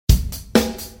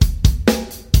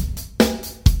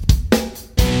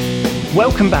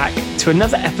Welcome back to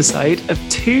another episode of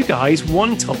Two Guys,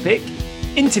 One Topic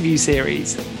interview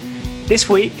series. This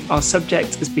week, our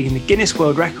subject has been the Guinness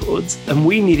World Records, and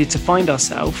we needed to find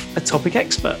ourselves a topic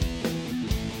expert.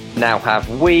 Now,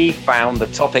 have we found the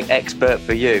topic expert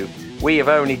for you? We've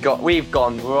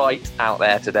gone right out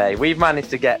there today. We've managed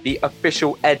to get the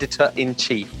official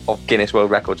editor-in-chief of Guinness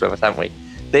World Records with us, haven't we?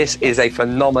 This is a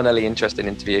phenomenally interesting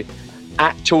interview.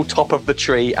 Actual top of the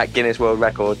tree at Guinness World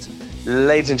Records.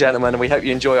 Ladies and gentlemen, we hope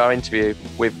you enjoy our interview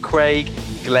with Craig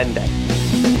Glenday.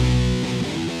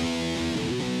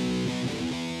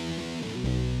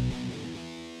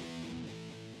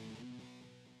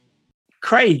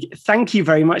 Craig, thank you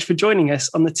very much for joining us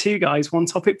on the Two Guys, One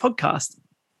Topic podcast.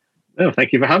 Oh,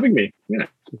 thank you for having me. Yeah,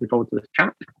 looking forward to this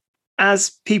chat.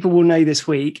 As people will know this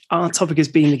week, our topic has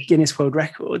been the Guinness World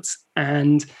Records,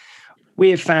 and we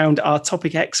have found our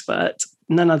topic expert,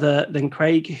 none other than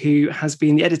Craig, who has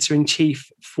been the editor-in-chief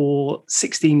for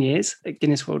 16 years at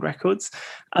Guinness World Records.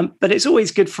 But it's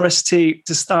always good for us to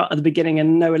start at the beginning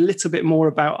and know a little bit more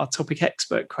about our topic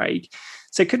expert, Craig.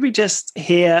 So could we just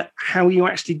hear how you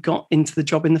actually got into the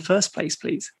job in the first place,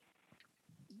 please?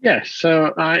 Yes,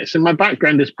 so my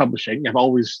background is publishing. I've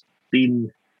always been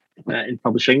in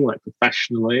publishing, like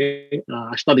professionally.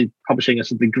 I studied publishing as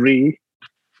a degree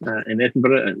in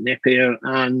Edinburgh at Napier,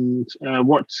 and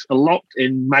worked a lot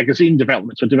in magazine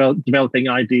development, so developing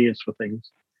ideas for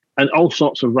things and all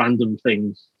sorts of random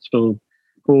things. So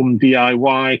home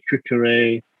DIY,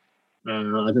 cookery.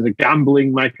 I did a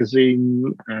gambling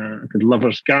magazine. I did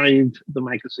Lover's Guide, the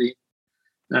magazine,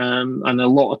 and a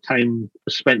lot of time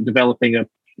spent developing a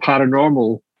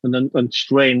paranormal and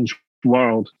strange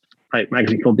world type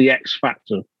magazine called The X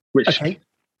Factor, which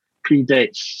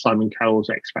predates Simon Cowell's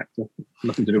X Factor.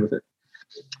 Nothing to do with it.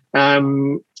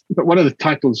 But one of the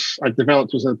titles I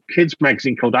developed was a kids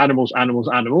magazine called Animals, Animals,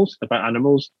 Animals, about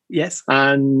animals. Yes.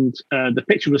 And the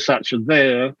picture researcher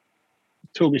there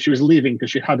told me she was leaving because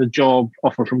she had a job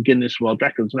offer from Guinness World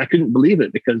Records. And I couldn't believe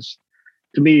it because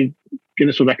to me,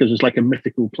 Guinness World Records is like a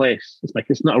mythical place. It's like,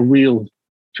 it's not a real,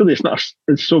 surely it's not,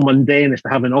 it's so mundane as to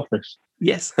have an office.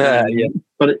 Yes. Yeah.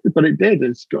 But it did.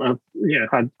 It's got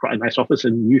had quite a nice office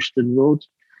in Euston Road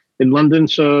in London.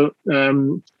 So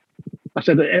I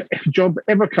said, if a job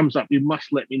ever comes up, you must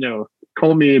let me know.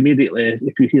 Call me immediately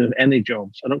if you hear of any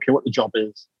jobs. I don't care what the job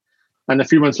is. And a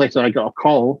few months later, I got a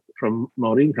call from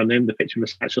Maureen, her name, the picture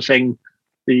researcher, saying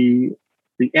the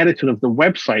editor of the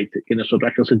website at Guinness World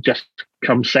Records had just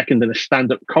come second in a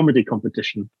stand-up comedy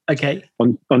competition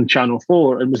on Channel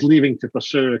 4 and was leaving to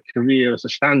pursue a career as a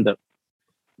stand-up.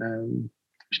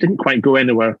 Which didn't quite go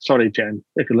anywhere. Sorry, Jen,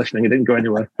 if you're listening, it didn't go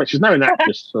anywhere. But she's now an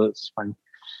actress, so it's fine.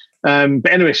 But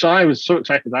anyway, so I was so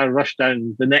excited. I rushed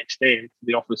down the next day to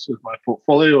the office with my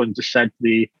portfolio and just said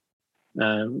to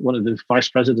one of the vice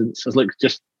presidents, "Look,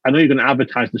 I know you're going to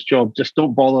advertise this job. Just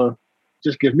don't bother.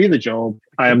 Just give me the job.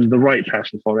 I am the right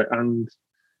person for it." And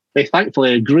they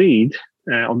thankfully agreed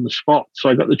on the spot. So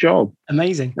I got the job.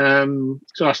 Amazing.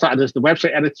 So I started as the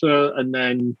website editor, and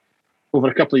then over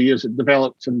a couple of years, it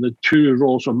developed, and the two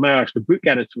roles were merged. The book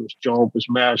editor's job was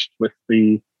merged with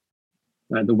the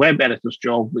web editor's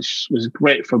job, which was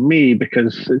great for me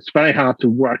because it's very hard to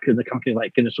work in a company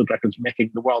like Guinness World Records,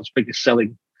 making the world's biggest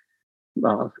selling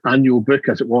annual book,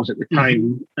 as it was at the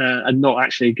time, and not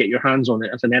actually get your hands on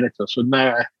it as an editor. So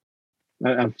now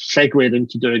I've segued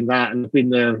into doing that, and I've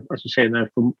been there, as I say, now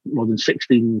for more than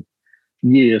 16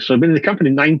 years. So I've been in the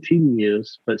company 19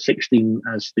 years, but 16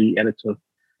 as the editor.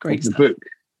 Great of the book.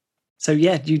 So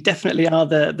yeah, you definitely are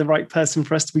the right person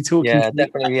for us to be talking to. Yeah,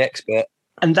 definitely the expert.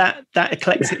 And that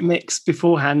eclectic mix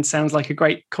beforehand sounds like a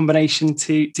great combination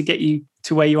to get you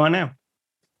to where you are now.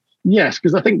 Yes,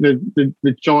 because I think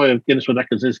the joy of Guinness World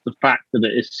Records is the fact that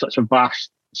it is such a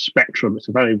vast spectrum. It's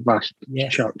a very vast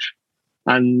church.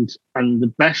 And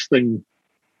the best thing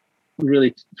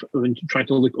really when trying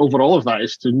to look over all of that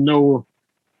is to know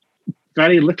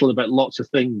very little about lots of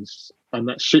things. And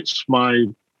that suits my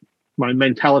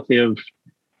mentality of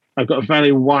I've got a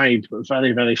very wide but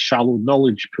very, very shallow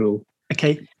knowledge pool.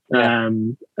 Okay.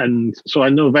 And so I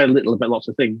know very little about lots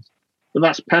of things. But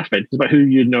that's perfect. It's about who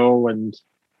you know and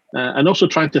also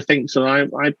trying to think. So I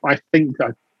think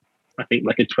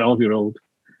like a 12-year-old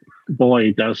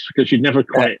boy does, because you never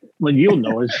quite, well, you'll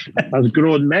know as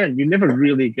grown men, you never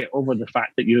really get over the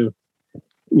fact that you're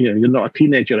not a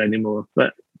teenager anymore.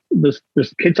 But there's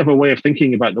kids have a way of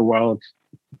thinking about the world,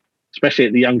 especially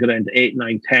at the younger end, 8,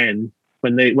 9, 10,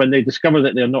 when they discover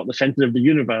that they're not the center of the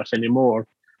universe anymore,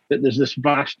 that there's this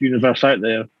vast universe out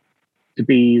there to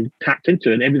be tapped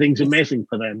into, and everything's amazing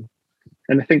for them.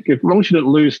 And I think as long as you don't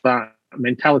lose that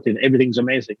mentality that everything's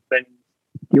amazing, then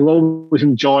you'll always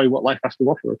enjoy what life has to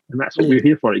offer. And that's what we're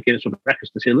here for at Guinness World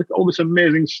Records, to say, look at all this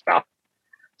amazing stuff.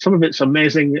 Some of it's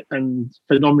amazing and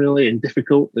phenomenally and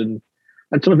difficult, and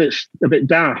some of it's a bit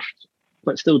daft,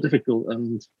 but still difficult.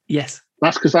 And yes,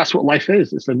 that's because that's what life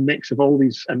is. It's a mix of all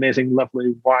these amazing,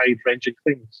 lovely, wide-ranging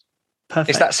things. Perfect.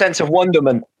 It's that sense of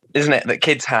wonderment, isn't it, that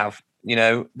kids have? You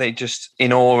know, they just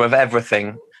in awe of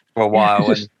everything for a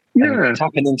while, and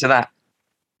tapping into that.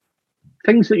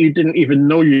 Things that you didn't even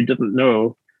know you didn't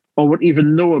know, or were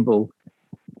even knowable.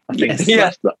 I think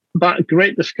that's that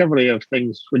great discovery of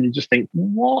things when you just think,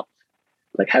 what?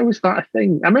 Like, how is that a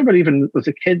thing? I remember even as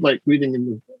a kid, like reading in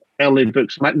the early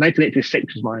books,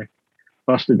 1986 was my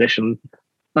first edition,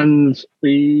 and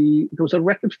there was a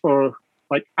record for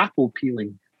like apple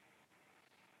peeling.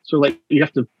 So like you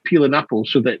have to peel an apple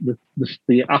so that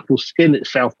the apple skin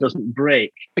itself doesn't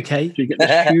break. Okay. So you get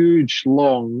this huge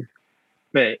long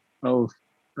bit of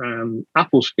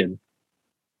apple skin,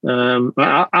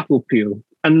 apple peel.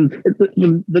 And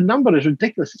the number is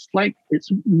ridiculous.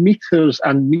 It's meters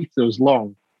and meters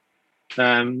long.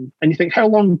 And you think, how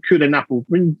long could an apple,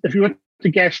 if you were to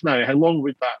guess now, how long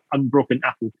would that unbroken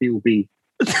apple peel be?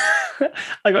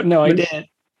 I got no idea.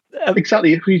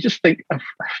 Exactly. If you just think, I've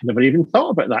never even thought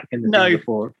about that kind of thing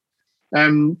before.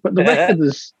 But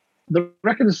the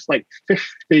record is like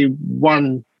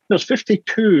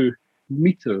 52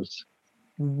 meters.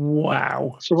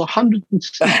 Wow. So 100,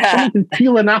 someone can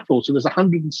peel an apple, so there's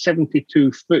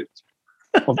 172 foot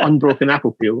of unbroken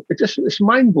apple peel. It's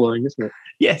mind blowing, isn't it?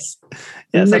 Yes.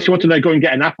 It makes you want to now go and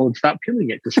get an apple and start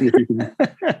peeling it to see if you can.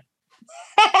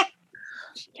 I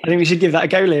think we should give that a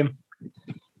go, Liam.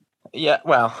 Yeah,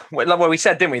 well, we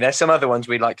said, didn't we? There's some other ones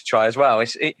we'd like to try as well.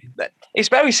 It's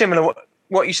very similar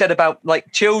what you said about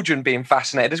like children being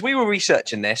fascinated. As we were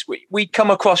researching this, we come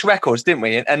across records, didn't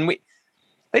we? And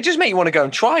they just make you want to go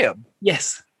and try them.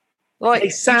 Yes. Like, they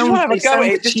sound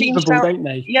achievable, don't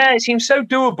they? Yeah, it seems so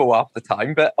doable half the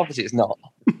time, but obviously it's not.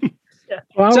 Yeah.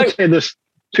 Well, I would say there's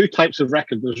two types of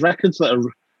records. There's records that are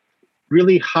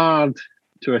really hard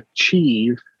to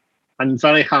achieve and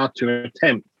very hard to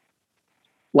attempt.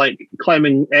 Like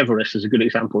climbing Everest is a good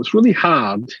example. It's really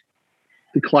hard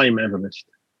to climb Everest.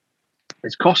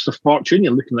 It costs a fortune.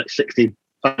 You're looking at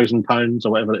 £60,000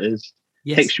 or whatever it is.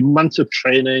 Yes. It takes you months of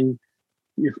training.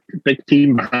 You have a big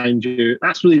team behind you.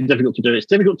 That's really difficult to do. It's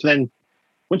difficult to then,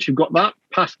 once you've got that,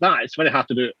 past that, it's very hard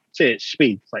to do it. Say it's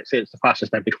speed, like say it's the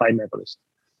fastest time to climb Everest.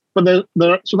 But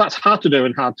so that's hard to do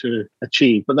and hard to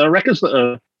achieve. But there are records that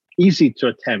are easy to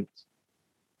attempt,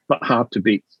 but hard to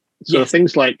beat. So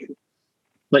things like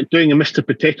doing a Mr.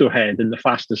 Potato Head in the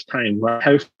fastest time. Right?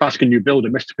 How fast can you build a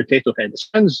Mr. Potato Head? It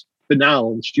sounds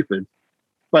banal and stupid,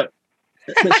 but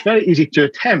it's very easy to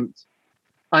attempt.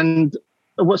 And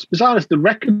what's bizarre is the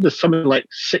record is something like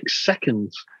 6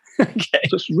 seconds. Okay.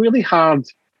 So it's really hard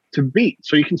to beat.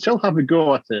 So you can still have a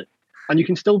go at it, and you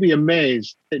can still be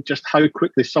amazed at just how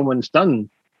quickly someone's done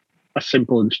a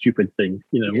simple and stupid thing.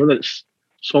 You know, whether it's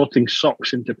sorting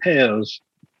socks into pairs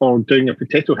or doing a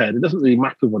potato head, it doesn't really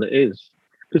matter what it is.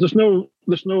 Because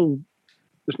there's no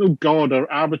god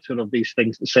or arbiter of these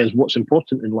things that says what's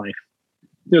important in life.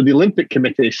 You know, the Olympic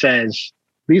Committee says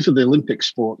these are the Olympic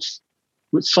sports,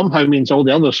 which somehow means all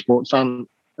the other sports aren't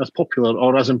as popular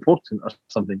or as important or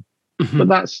something. Mm-hmm.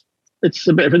 But it's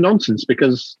a bit of a nonsense,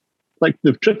 because like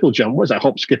the triple jump, what is that,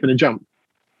 hop, skip and a jump?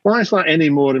 Why is that any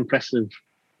more impressive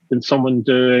than someone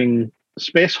doing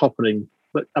space hopping,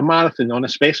 but a marathon on a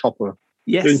space hopper,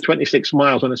 doing 26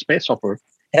 miles on a space hopper?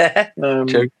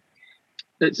 True.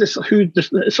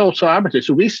 It's also arbitrary.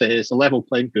 So we say it's a level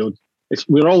playing field.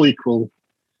 We're all equal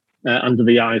under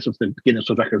the eyes of the Guinness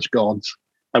World Records gods,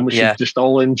 and we should just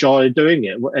all enjoy doing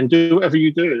it and do whatever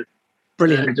you do.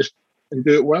 Brilliant. And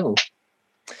do it well.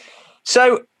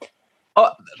 So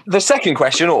the second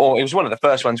question, or it was one of the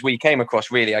first ones we came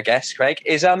across, really, I guess, Craig,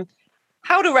 is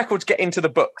how do records get into the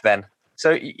book then?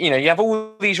 So you have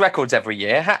all these records every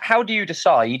year. How do you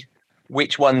decide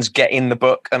which ones get in the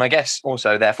book, and I guess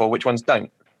also, therefore, which ones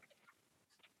don't?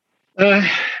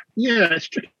 It's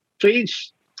tricky. So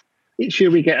each year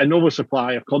we get an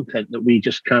oversupply of content that we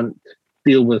just can't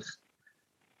deal with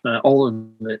all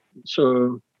of it.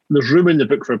 So there's room in the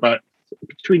book for about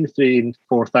between 3,000 and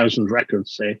 4,000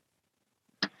 records, say.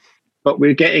 But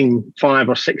we're getting 5,000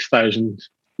 or 6,000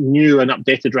 new and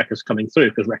updated records coming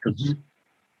through, because records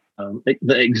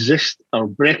that exist are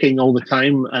breaking all the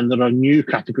time, and there are new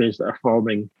categories that are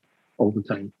forming all the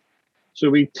time. So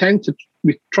we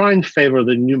try and favour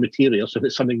the new material. So if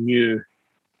it's something new,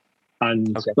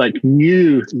 and like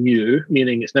new,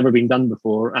 meaning it's never been done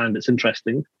before and it's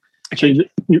interesting. Okay. So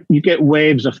you get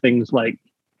waves of things like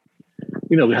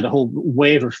we had a whole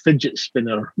wave of fidget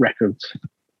spinner records.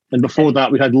 And before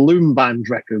that, we had loom band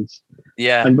records.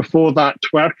 Yeah. And before that,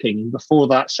 twerking. And before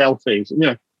that, selfies.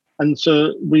 And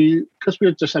so because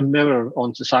we're just a mirror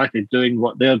on society doing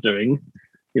what they're doing,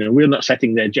 we're not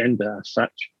setting the agenda as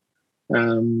such.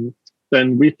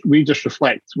 Then we just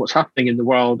reflect what's happening in the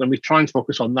world, and we try and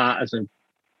focus on that as an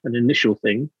initial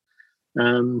thing.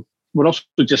 We're also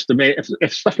just amazed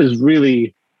if stuff is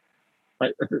really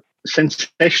like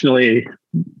sensationally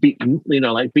beaten,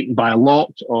 like beaten by a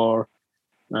lot, or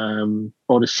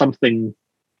there's something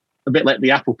a bit like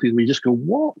the apple peel, we just go,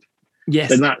 what? Yes.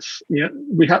 Then that's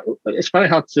it's very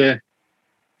hard to.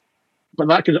 But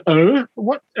that could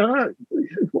what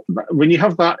when you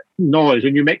have that noise,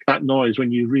 when you make that noise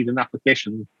when you read an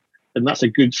application, then that's a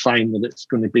good sign that it's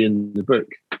going to be in the book.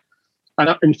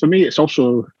 And for me, it's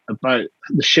also about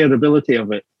the shareability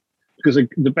of it, because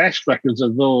the best records are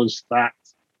those that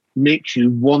makes you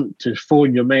want to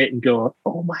phone your mate and go,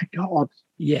 "Oh my God,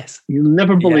 yes, you'll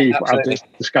never believe what I've just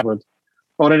discovered."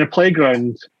 Or in a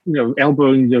playground,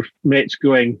 elbowing your mates,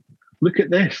 going, "Look at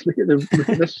this! Look at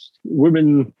this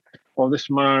woman." Or this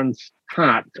man's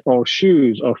hat or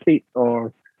shoes or feet,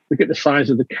 or look at the size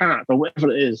of the cat, or whatever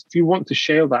it is. If you want to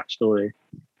share that story,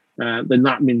 then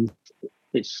that means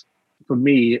it's, for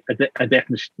me, a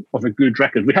definition of a good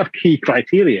record. We have key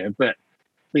criteria, but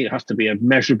I think it has to be a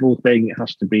measurable thing. It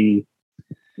has to be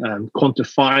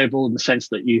quantifiable in the sense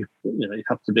that you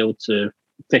have to be able to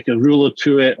take a ruler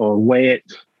to it or weigh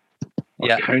it or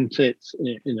count it.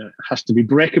 It has to be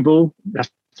breakable. It has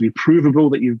to be provable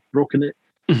that you've broken it.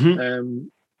 Mm-hmm.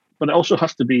 But it also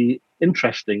has to be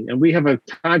interesting. And we have a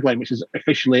tagline which is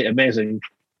officially amazing.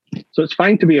 So it's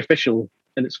fine to be official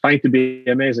and it's fine to be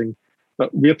amazing,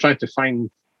 but we're trying to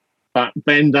find that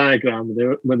Venn diagram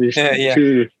where these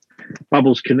two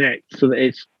bubbles connect so that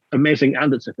it's amazing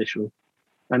and it's official.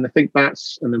 And I think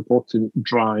that's an important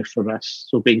drive for us.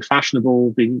 So being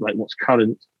fashionable, being like what's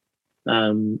current,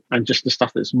 and just the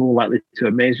stuff that's more likely to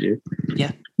amaze you.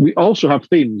 Yeah. We also have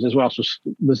themes as well. So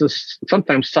there's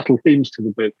sometimes subtle themes to the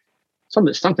book.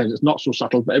 Sometimes it's not so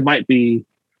subtle, but it might be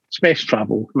space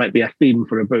travel, it might be a theme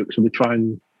for a book. So we try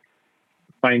and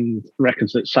find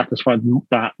records that satisfy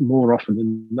that more often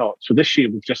than not. So this year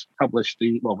we've just published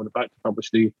we're about to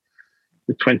publish the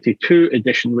 22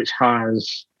 edition, which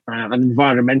has an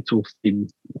environmental theme,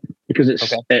 because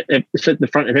it's at the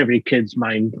front of every kid's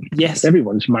mind. Yes.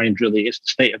 Everyone's mind, really. It's the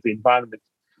state of the environment.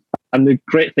 And the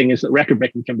great thing is that record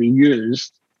breaking can be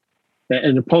used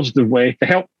in a positive way to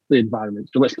help the environment.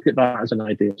 So let's look at that as an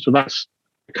idea. So that's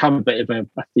become a bit of a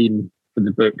theme for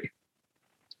the book.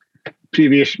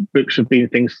 Previous books have been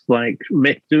things like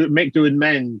Make Do and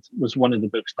Mend was one of the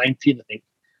books. 19, I think,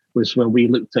 was where we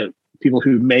looked at people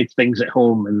who made things at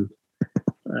home. And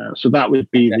so that would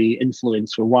be the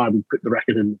influence for why we put the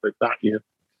record in the book that year.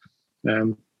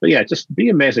 But yeah, just be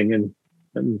amazing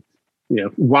and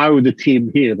wow the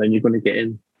team here, then you're going to get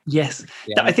in. Yes.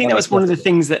 Yeah, I think that was one of the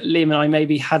things that Liam and I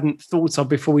maybe hadn't thought of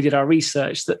before we did our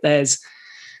research, that there's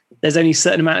only a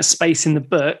certain amount of space in the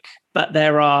book, but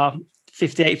there are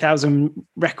 58,000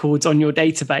 records on your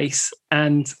database.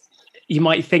 And you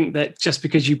might think that just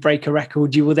because you break a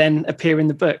record, you will then appear in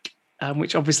the book,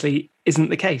 which obviously isn't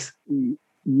the case.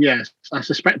 Yes. I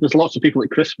suspect there's lots of people at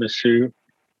Christmas who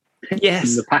in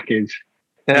the package.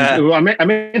 I'm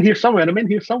in here somewhere, and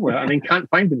then can't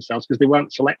find themselves because they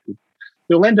weren't selected.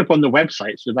 They'll end up on the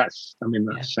website, so that's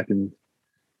second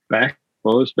best, I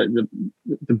suppose. But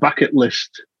the bucket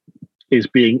list is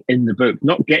being in the book,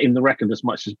 not getting the record as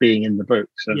much as being in the book.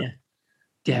 So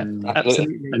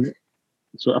absolutely. And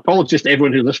so apologies to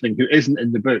everyone who's listening who isn't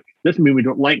in the book. Doesn't mean we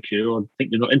don't like you or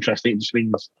think you're not interesting. It just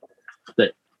means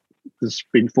that there's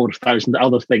been 4,000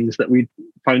 other things that we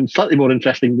found slightly more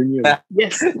interesting than you.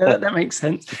 Yes, that makes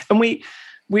sense. And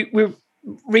we're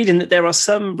reading that there are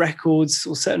some records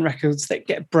or certain records that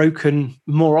get broken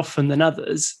more often than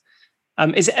others.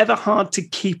 Is it ever hard to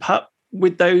keep up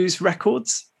with those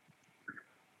records?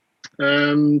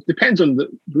 Depends on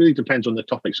the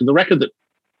topic. So the record that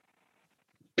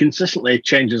consistently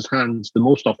changes hands the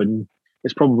most often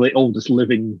is probably oldest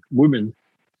living woman.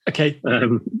 Okay.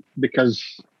 Because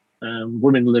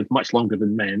women live much longer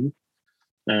than men,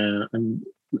 and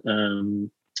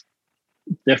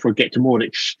therefore get to more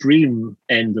extreme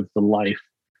end of the life,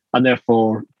 and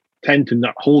therefore tend to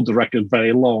not hold the record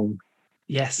very long.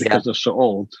 Yes, because they're so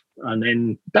old, and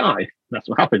then die. That's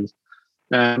what happens.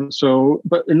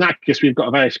 But in that case, we've got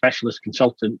a very specialist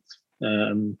consultant,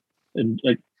 and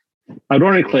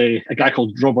ironically, a guy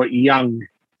called Robert Young.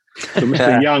 So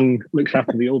Mr. Young looks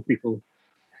after the old people.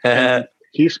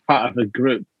 He's part of a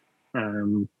group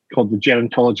called the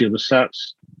Gerontology Research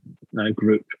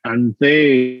group, and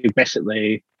they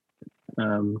basically,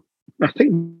 I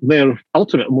think their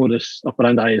ultimate modus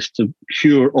operandi is to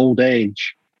cure old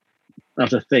age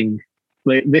as a thing.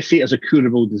 They see it as a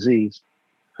curable disease.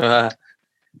 But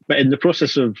in the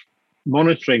process of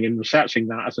monitoring and researching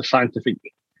that as a scientific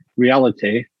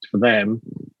reality for them,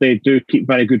 they do keep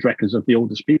very good records of the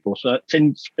oldest people. So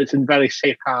it's in very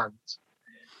safe hands,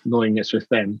 knowing it's with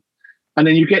them. And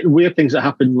then you get weird things that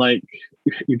happen, like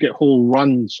you get whole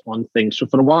runs on things. So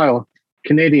for a while,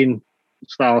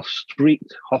 Canadian-style street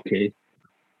hockey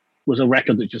was a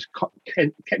record that just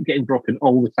kept getting broken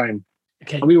all the time.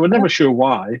 Okay. And we were never sure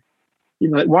why.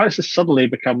 Like, why has this suddenly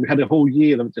become? We had a whole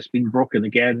year of it just being broken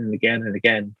again and again and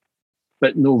again,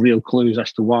 but no real clues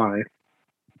as to why.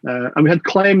 And we had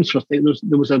claims for things.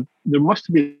 There must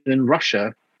have been in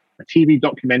Russia a TV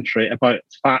documentary about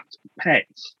fat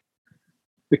pets,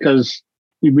 because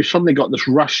we suddenly got this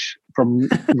rush from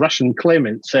Russian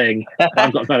claimants saying,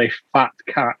 I've got a very fat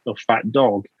cat or fat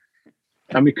dog.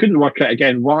 And we couldn't work out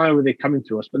again, why were they coming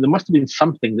to us? But there must have been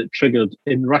something that triggered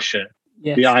in Russia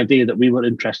the idea that we were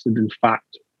interested in fat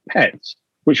pets,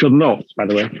 which we're not, by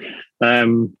the way,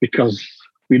 because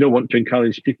we don't want to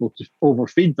encourage people to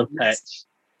overfeed their pets.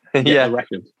 Yeah. The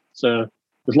record. So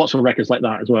there's lots of records like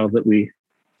that as well that we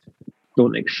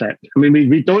don't accept. I mean,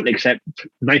 we don't accept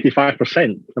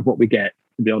 95% of what we get,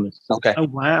 to be honest. Okay. Oh,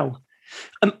 wow.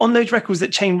 On those records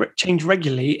that change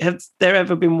regularly, have there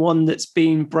ever been one that's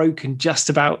been broken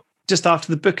just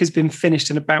after the book has been finished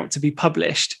and about to be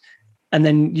published, and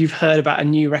then you've heard about a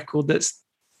new record that's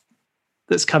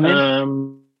come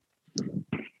in?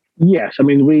 Yes, I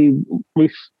mean we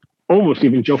almost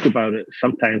even joke about it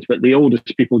sometimes, but the oldest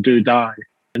people do die,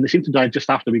 and they seem to die just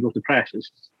after we go to press. It's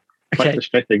quite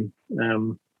frustrating.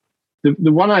 The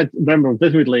one I remember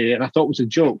vividly, and I thought was a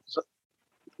joke.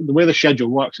 The way the schedule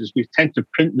works is we tend to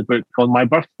print the book on my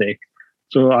birthday.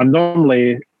 So I'm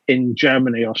normally in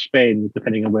Germany or Spain,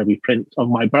 depending on where we print,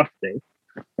 on my birthday.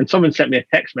 And someone sent me a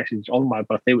text message on my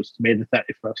birthday, which is May the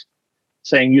 31st,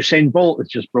 saying Usain Bolt has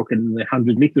just broken the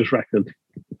 100 meters record.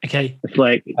 Okay. It's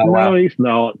like, no, he's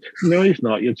not. No, he's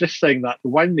not. You're just saying that to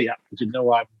wind me up because you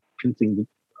know I'm printing the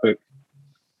book.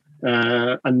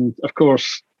 And of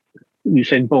course,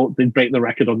 Usain Bolt did break the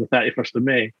record on the 31st of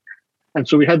May. And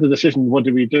so we had the decision, what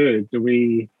do we do? Do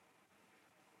we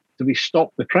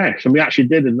stop the press? And we actually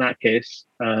did, in that case,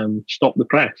 stop the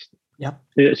press. Yeah.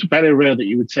 It's very rare that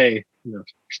you would say,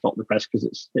 stop the press,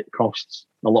 because it costs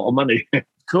a lot of money. Of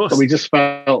course. But we just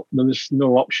felt there was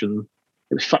no option.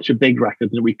 It was such a big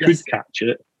record that we could catch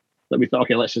it, that we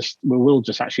thought, okay, we'll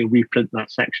just actually reprint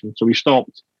that section. So we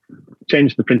stopped,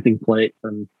 changed the printing plate,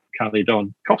 and carried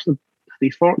on. Cost a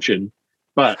fortune.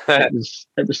 But it was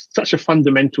such a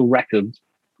fundamental record.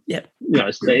 Yeah,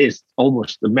 it is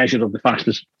almost the measure of the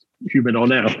fastest human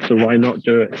on Earth. So why not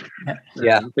do it?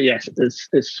 Yeah. But yes,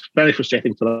 it's very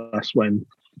frustrating for us when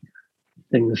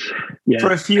things. Yeah.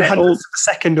 For a few hundredths of a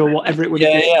second or whatever it would be.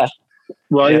 Yeah.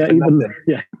 Well,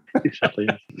 exactly.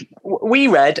 We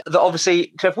read that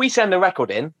obviously, so if we send a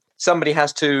record in, somebody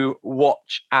has to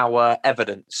watch our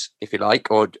evidence, if you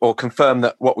like, or confirm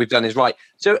that what we've done is right.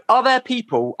 So are there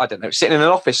people, I don't know, sitting in an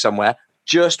office somewhere,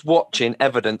 just watching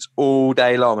evidence all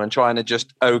day long and trying to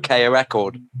just okay a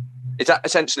record? Is that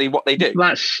essentially what they do?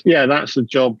 That's the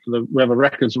job for we have a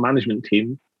records management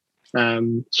team.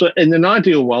 So in an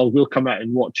ideal world, we'll come out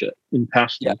and watch it in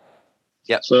person.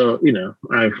 Yeah. So, for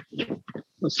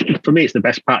me, it's the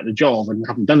best part of the job, and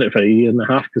I haven't done it for a year and a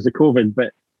half because of COVID,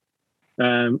 but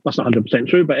that's not 100%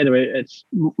 true. But anyway, it's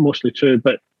mostly true.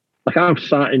 But like, I've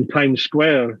sat in Times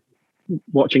Square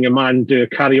watching a man do a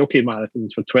karaoke marathon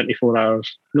for 24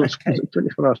 hours. No, is it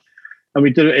 24 hours? And we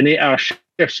do it in 8-hour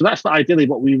shifts. So that's ideally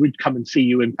what we would come and see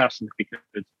you in person if we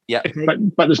could. Yeah.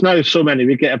 But there's now so many.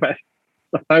 We get about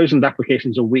 1,000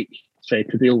 applications a week, say,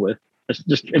 to deal with. It's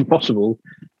just impossible.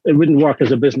 It wouldn't work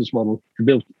as a business model to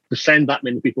be able to send that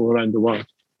many people around the world.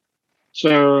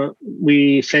 So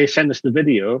we say, send us the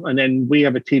video, and then we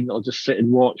have a team that'll just sit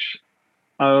and watch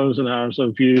hours and hours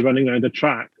of you running around a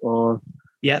track or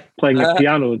playing the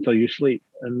piano until you sleep.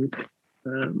 And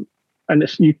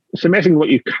it's amazing what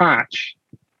you catch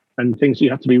and things you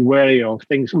have to be wary of.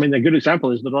 Things. I mean, a good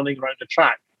example is the running around a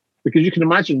track, because you can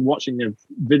imagine watching a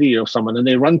video of someone and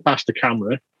they run past the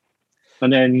camera,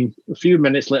 and then a few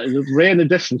minutes later, way in the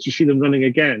distance, you see them running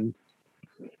again.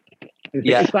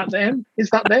 Is that them? Is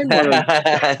that them?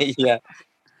 Yeah.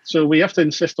 So we have to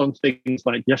insist on things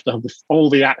like you have to have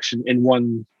all the action in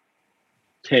one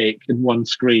take, in one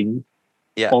screen,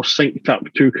 or synced up,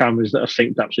 two cameras that are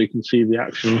synced up so you can see the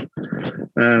action.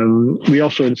 We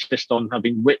also insist on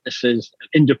having witnesses,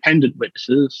 independent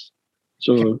witnesses.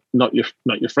 So not your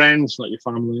friends, not your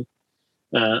family.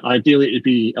 Ideally, it'd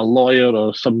be a lawyer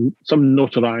or some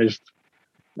notarized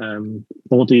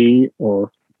body,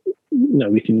 or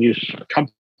we can use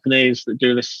companies that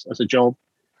do this as a job.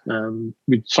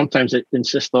 We sometimes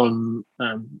insist on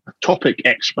a topic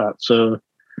expert. So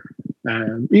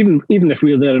even if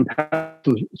we were there in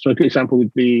person, so a good example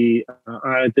would be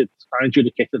I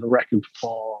adjudicated a record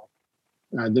for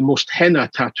the most henna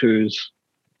tattoos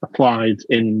applied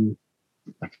in,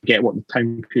 I forget what the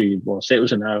time period was. Say it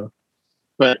was an hour,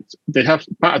 but they have,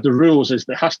 part of the rules is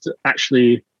it has to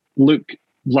actually look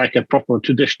like a proper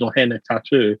traditional henna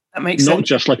tattoo. That makes not sense.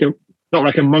 Just like not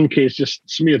like a monkey's just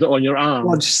smeared it on your arm.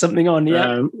 Lodge something on,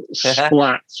 yeah.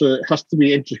 Splat. So it has to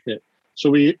be intricate.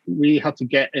 So we had to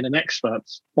get in an expert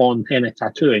on henna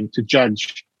tattooing to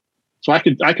judge. So I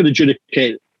could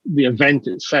adjudicate the event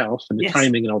itself and the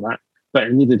timing and all that, but I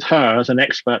needed her as an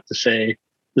expert to say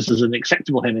this is an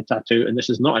acceptable henna tattoo and this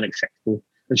is not an acceptable.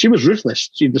 And she was ruthless.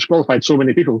 She disqualified so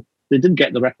many people. They didn't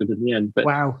get the record in the end. But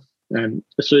wow.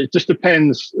 So it just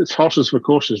depends. It's horses for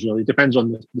courses, really. It depends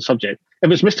on the subject.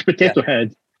 If it's Mr. Potato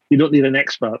Head, you don't need an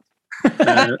expert.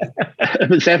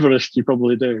 If it's Everest, you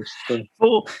probably do. So.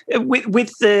 Well,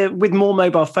 with more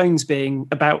mobile phones being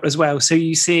about as well, so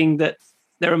you're seeing that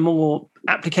there are more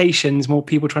applications, more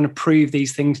people trying to prove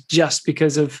these things just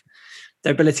because of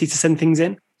their ability to send things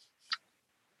in?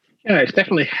 Yeah, it's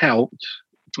definitely helped.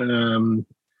 The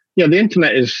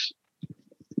internet is,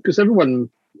 because everyone,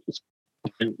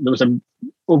 there was an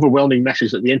overwhelming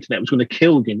message that the internet was going to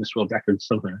kill Guinness World Records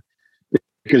somewhere,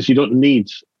 because you don't need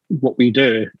what we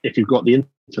do if you've got the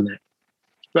internet.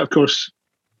 But of course,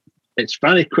 it's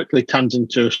very quickly turns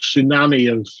into a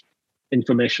tsunami of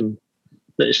information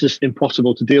that it's just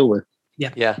impossible to deal with.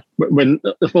 Yeah.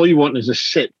 If all you want is a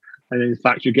sip, and in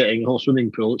fact you're getting a whole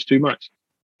swimming pool, it's too much.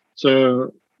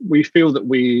 So we feel that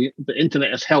the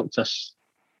internet has helped us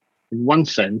in one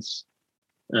sense,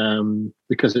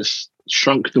 because it's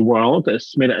shrunk the world.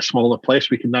 It's made it a smaller place.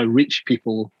 We can now reach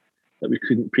people that we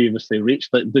couldn't previously reach.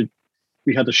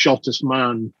 We had the shortest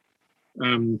man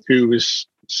who was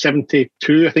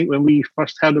 72, I think, when we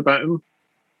first heard about him.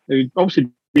 He'd obviously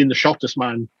been the shortest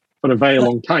man for a very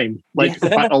long time, in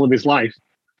fact, all of his life.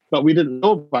 But we didn't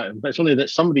know about him. But it's only that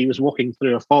somebody was walking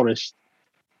through a forest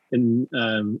in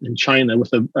China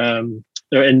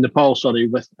in Nepal,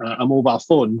 with a mobile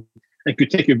phone, and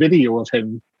could take a video of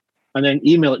him and then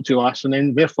email it to us. And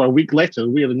then therefore a week later,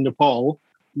 we're in Nepal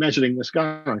measuring this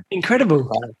guy. Incredible.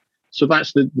 So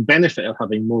that's the benefit of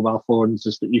having mobile phones,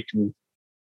 is that you can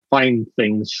find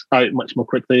things out much more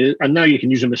quickly. And now you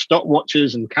can use them as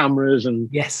stopwatches and cameras. And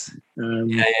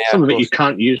some of it you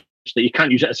can't use. That you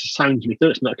can't use it as a sound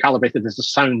meter. It's not calibrated as a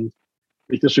sound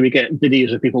meter. So we get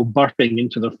videos of people burping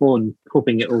into their phone,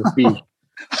 hoping it will be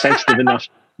sensitive enough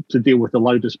to deal with the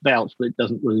loudest belts, but it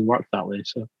doesn't really work that way.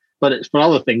 So, but it's for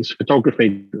other things,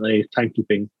 photography,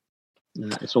 timekeeping.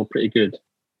 It's all pretty good.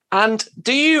 And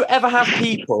do you ever have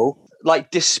people like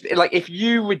if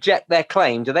you reject their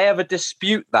claim, do they ever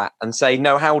dispute that and say,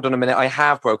 no, hold on a minute, I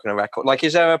have broken a record? Like,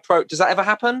 is there an approach? Does that ever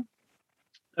happen?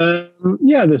 There's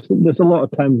a lot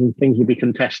of times when things will be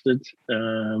contested,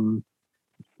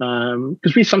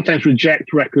 because we sometimes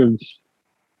reject records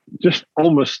just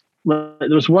almost. There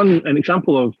was an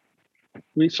example of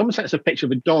someone sent us a picture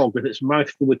of a dog with its mouth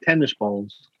full of tennis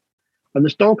balls, and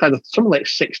this dog had something like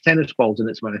 6 tennis balls in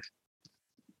its mouth.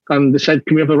 And they said,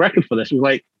 "Can we have a record for this?" We were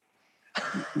like,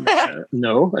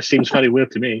 "No, that seems very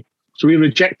weird to me." So we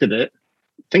rejected it,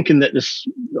 thinking that the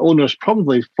owners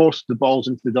probably forced the balls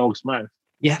into the dog's mouth.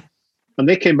 Yeah. And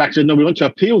they came back and said, "No, we want to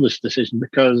appeal this decision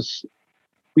because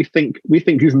we think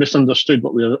you've misunderstood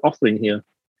what we're offering here."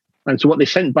 And so what they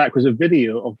sent back was a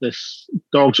video of this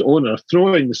dog's owner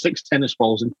throwing the 6 tennis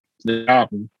balls into the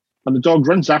garden, and the dog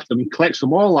runs after them and collects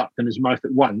them all up in his mouth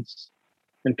at once,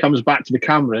 and comes back to the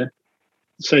camera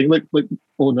saying, "Look,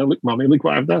 owner, look, mommy, look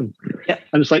what I've done." Yeah.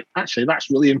 And it's like, actually, that's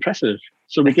really impressive.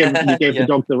 So we gave the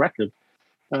dog the record.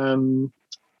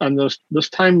 And there's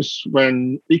times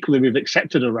when equally we've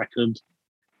accepted a record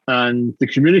and the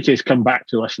community has come back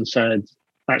to us and said,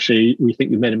 actually, we think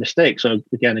we've made a mistake. So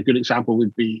again, a good example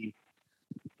would be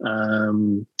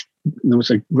there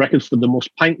was a record for the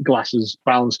most pint glasses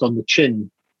balanced on the chin.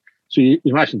 So you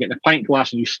imagine getting a pint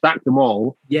glass and you stack them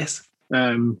all. Yes.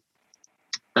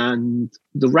 And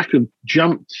the record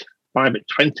jumped by about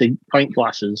 20 pint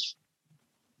glasses.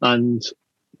 And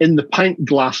in the pint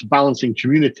glass balancing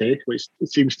community, which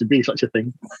seems to be such a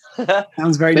thing,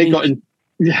 sounds very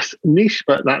niche. Niche,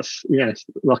 but that's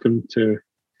welcome to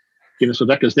Guinness World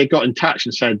Records. They got in touch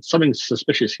and said something's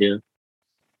suspicious here,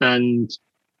 and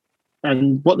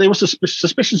And what they were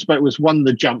suspicious about was, one,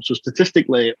 the jumps. So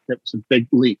statistically, it was a big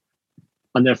leap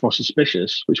and therefore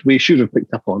suspicious, which we should have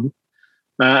picked up on.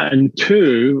 And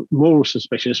two, more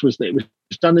suspicious, was that it was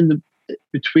done in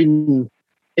between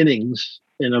innings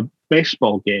in a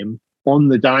baseball game on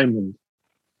the diamond.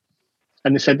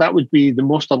 And they said that would be the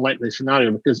most unlikely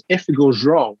scenario, because if it goes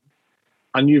wrong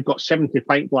and you've got 70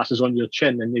 pint glasses on your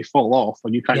chin and they fall off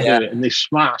and you can't do it and they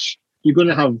smash, you're going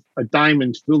to have a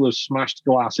diamond full of smashed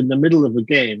glass in the middle of a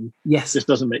game. Yes. This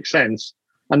doesn't make sense.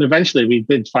 And eventually we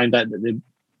did find out that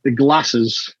the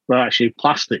glasses were actually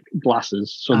plastic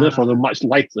glasses. So therefore they're much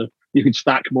lighter. You could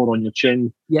stack more on your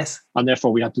chin. Yes. And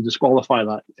therefore we had to disqualify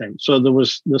that time. So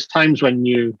there's times when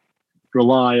you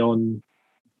rely on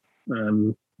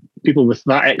people with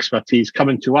that expertise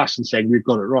coming to us and saying, we've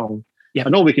got it wrong. Yep.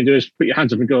 And all we can do is put your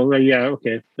hands up and go, well, yeah,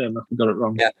 okay, fair enough, we got it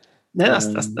wrong. Yeah. No,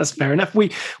 that's fair enough.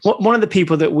 One of the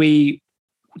people that we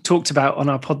talked about on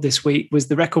our pod this week was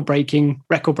the record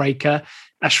breaker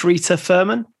Ashrita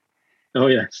Furman. Oh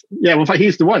yes, yeah. Well, in fact,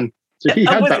 he's the one. So he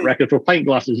had that record for pint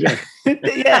glasses. Yeah,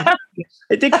 yeah.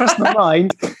 It did cross my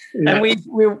mind, and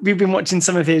we've been watching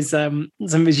some of his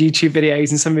YouTube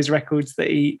videos and some of his records that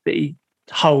he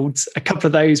holds. A couple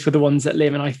of those were the ones that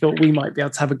Liam and I thought we might be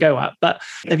able to have a go at. But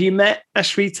have you met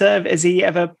Ashrita? Has he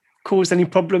ever caused any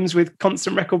problems with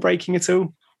constant record breaking at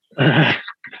all?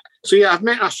 So yeah, I've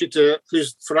met Ashrita,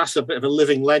 who's for us a bit of a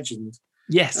living legend.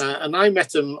 Yes. And I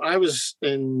met him, I was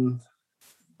in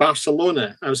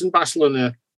Barcelona. I was in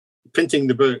Barcelona printing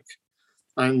the book,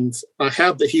 and I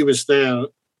heard that he was there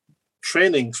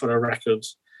training for a record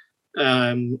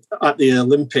at the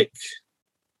Olympic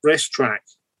racetrack.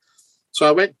 So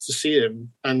I went to see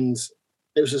him, and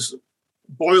it was this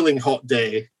boiling hot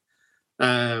day,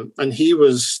 and he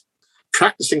was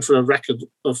practicing for a record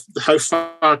of how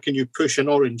far can you push an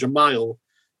orange a mile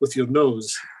with your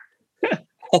nose.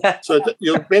 So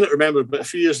you may not remember, but a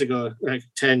few years ago, like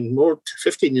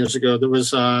 15 years ago, there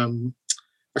was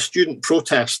a student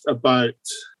protest about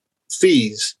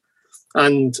fees.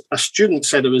 And a student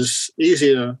said it was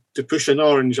easier to push an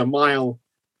orange a mile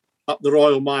up the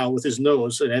Royal Mile with his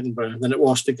nose in Edinburgh than it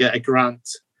was to get a grant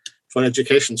for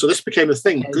education. So this became a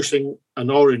thing, pushing an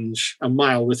orange a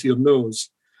mile with your nose.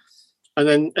 And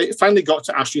then it finally got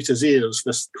to Ashrita's ears,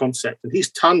 this concept, and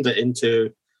he's turned it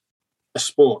into a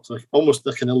sport, almost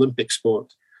like an Olympic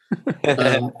sport.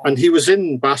 And he was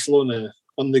in Barcelona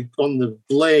on the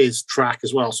Blaze track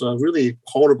as well, so a really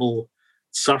horrible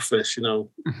surface,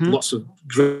 lots of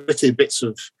gritty bits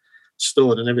of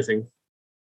stone and everything.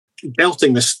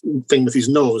 Belting this thing with his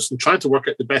nose and trying to work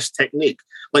out the best technique.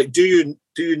 Like, do you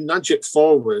nudge it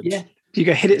forward? Yeah. Do you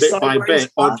go hit it bit by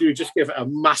bit, or do you just give it a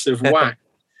massive whack?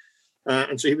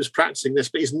 And so he was practicing this,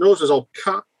 but his nose was all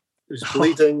cut. He was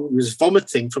bleeding. He was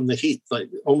vomiting from the heat,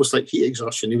 almost like heat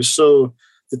exhaustion. He was so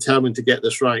determined to get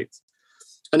this right.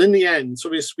 And in the end, so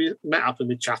we met up and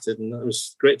we chatted, and it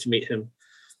was great to meet him.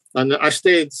 And I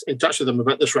stayed in touch with him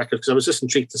about this record because I was just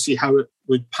intrigued to see how it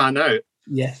would pan out.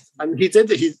 Yes. And he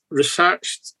did it. He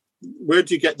researched, where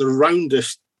do you get the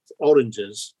roundest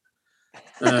oranges?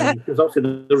 Because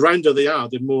obviously the rounder they are,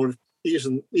 the more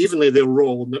evenly they'll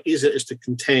roll, and the easier it is to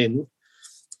contain.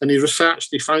 And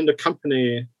he found a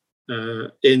company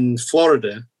in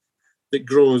Florida that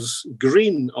grows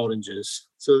green oranges.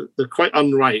 So they're quite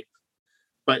unripe,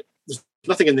 but there's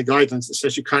nothing in the guidelines that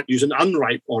says you can't use an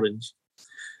unripe orange.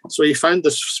 So he found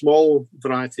this small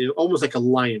variety, almost like a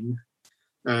lime,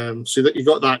 so that you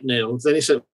got that nailed. Then he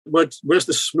said, where's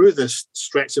the smoothest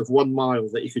stretch of 1 mile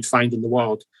that you could find in the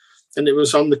world? And it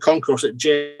was on the concourse at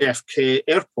JFK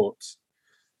Airport.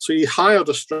 So he hired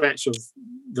a stretch of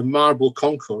the marble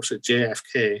concourse at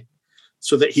JFK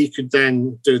so that he could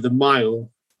then do the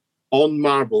mile on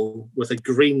marble with a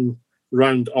green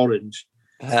round orange.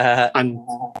 And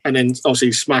then obviously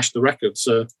he smashed the record.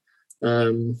 So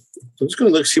I'm just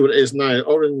going to see what it is now.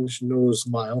 Orange Nose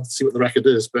Mile, see what the record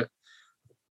is. But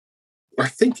I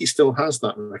think he still has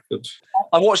that record.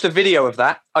 I watched a video of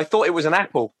that. I thought it was an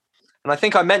apple. And I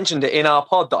think I mentioned it in our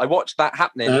pod that I watched that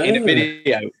happening in a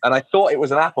video. And I thought it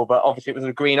was an apple, but obviously it was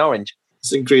a green orange.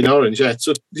 It's in green orange, yeah.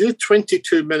 So you did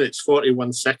 22 minutes,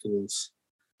 41 seconds,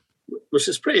 which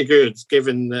is pretty good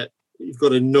given that you've got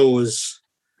to nose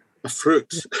a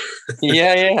fruit.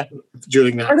 Yeah.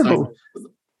 During that time.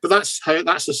 But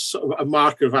that's a sort of a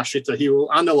marker of Ashrita. He will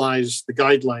analyse the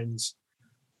guidelines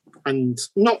and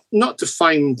not to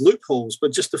find loopholes,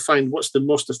 but just to find what's the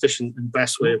most efficient and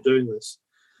best way of doing this.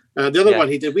 The other one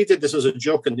we did this as a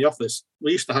joke in the office.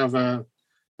 We used to have a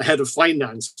head of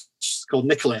finance called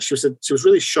Nicola. She was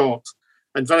really short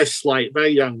and very slight,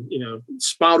 very young,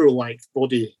 sparrow-like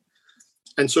body.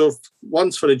 And so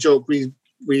once for a joke, we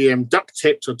we duct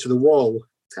taped her to the wall.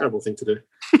 Terrible thing to do.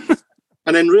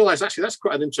 And then realised, actually, that's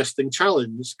quite an interesting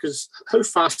challenge, because how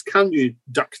fast can you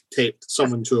duct tape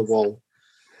someone to a wall?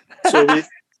 So we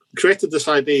created this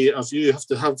idea of you have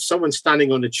to have someone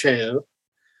standing on a chair,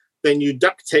 then you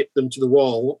duct tape them to the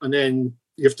wall, and then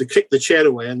you have to kick the chair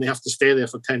away and they have to stay there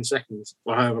for 10 seconds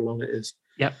or however long it is.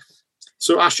 Yep.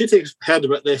 So Ashiti heard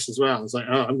about this as well. I was like,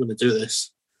 oh, I'm going to do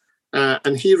this.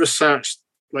 And he researched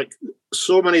like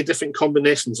so many different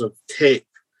combinations of tape.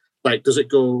 Like, does it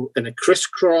go in a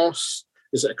crisscross?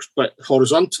 Is it like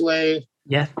horizontally?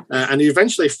 Yeah. And he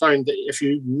eventually found that if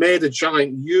you made a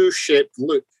giant U-shaped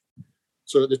loop,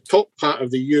 so at the top part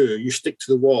of the U, you stick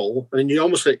to the wall, and then you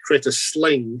almost like create a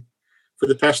sling for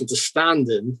the person to stand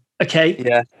in. Okay.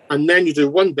 Yeah. And then you do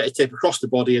one bit of tape across the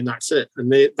body, and that's it.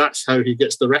 And that's how he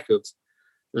gets the record.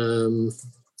 I'm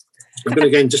going to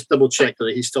again just double check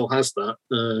that he still has that.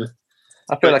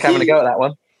 I feel like having a go at that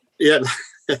one. Yeah.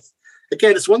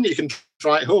 Again, it's one that you can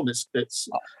try at home. It's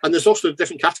and there's also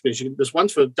different categories. There's one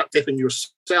for duct taping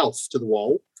yourself to the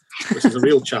wall, which is a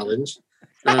real challenge.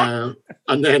 And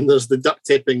then there's the duct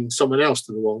taping someone else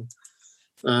to the wall.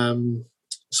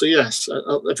 So yes,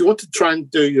 if you want to try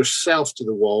and do yourself to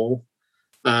the wall,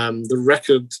 the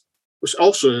record, which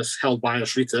also is held by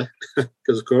Ashrita,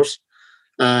 because of course,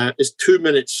 is 2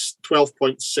 minutes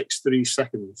 12.63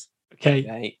 seconds.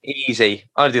 Okay. Easy.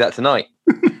 I'll do that tonight.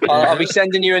 I'll be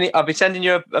sending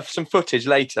you some footage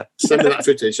later. Send me that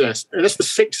footage, yes. And it's the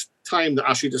 6th time that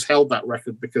Ashrita's held that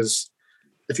record, because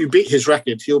if you beat his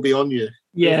record, he'll be on you.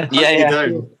 Yeah.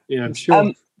 Down. Yeah, I'm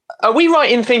sure. Are we right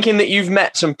in thinking that you've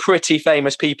met some pretty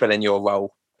famous people in your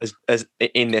role, as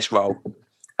in this role?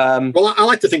 Well, I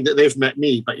like to think that they've met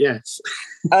me, but yes.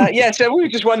 So we were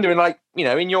just wondering, like,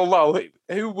 in your role,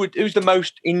 who's the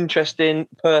most interesting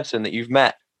person that you've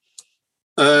met?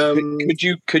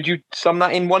 Could you sum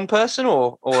that in one person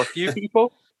or a few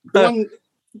people? The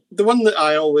one that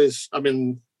I always,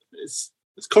 it's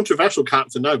controversial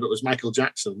character now, but it was Michael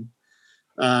Jackson.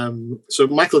 So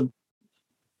Michael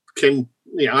came.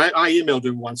 I emailed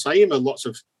him once. I email lots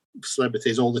of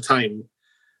celebrities all the time,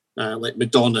 like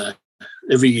Madonna.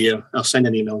 Every year, I'll send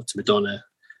an email to Madonna.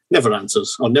 Never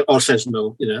answers or says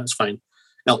no. It's fine.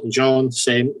 Elton John,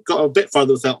 same. Got a bit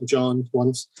further with Elton John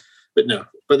once, but no.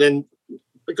 But then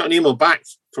I got an email back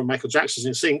from Michael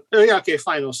Jackson saying, "Oh yeah, okay,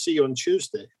 fine. I'll see you on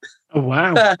Tuesday. Oh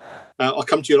wow! I'll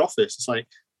come to your office." It's like,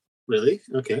 really?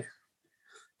 Okay.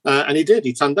 And he did.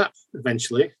 He turned up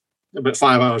eventually, about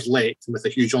 5 hours late with a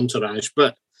huge entourage,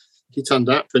 but he turned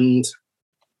up, and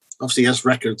obviously he has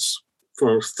records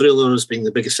for Thriller as being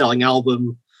the biggest selling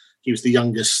album. He was the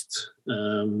youngest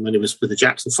when he was with the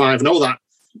Jackson 5 and all that.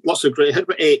 Lots of great, he had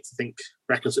about 8, I think,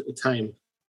 records at the time.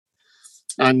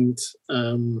 And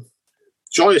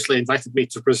joyously invited me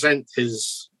to present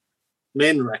his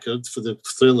main record for the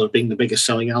Thriller being the biggest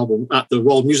selling album at the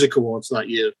World Music Awards that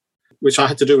year, which I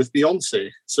had to do with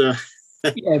Beyonce. So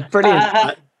yeah,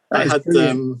 brilliant. I had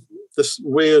this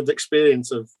weird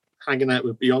experience of hanging out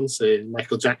with Beyonce and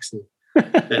Michael Jackson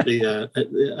at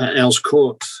Earl's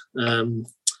Court.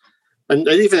 And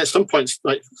even at some points,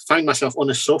 like, found myself on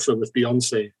a sofa with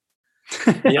Beyonce.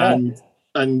 Yeah.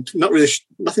 And not really,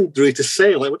 nothing really to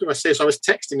say. Like, what do I say? So I was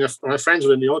texting my friends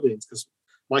were in the audience, because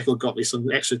Michael got me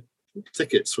some extra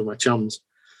tickets for my chums.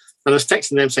 And I was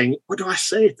texting them saying, what do I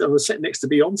say? I was sitting next to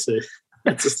Beyonce.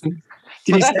 Because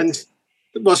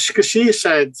she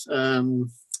said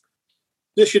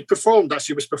she'd performed, that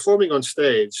she was performing on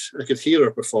stage. I could hear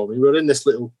her performing. We were in this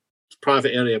little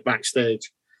private area backstage.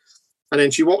 And then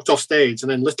she walked off stage,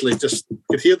 and then literally just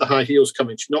could hear the high heels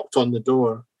coming. She knocked on the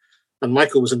door, and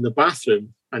Michael was in the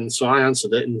bathroom. And so I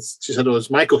answered it, and she said, "Oh, is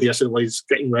Michael here?" I said, "Well, he's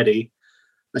getting ready."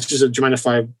 And she said, "Do you mind if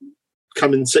I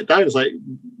come and sit down?" I was like,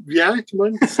 "Yeah, come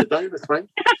on, sit down, that's fine."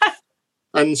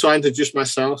 And so I introduced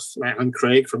myself. I'm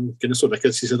Craig from Guinness World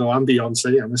Records. She said, "Oh, I'm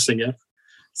Beyonce, I'm a singer."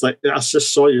 It's like, "I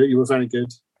just saw you, you were very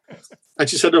good." And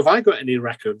she said, "Have I got any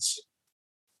records?"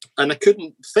 And I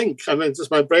couldn't think.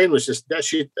 Just my brain was just,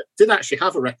 she did actually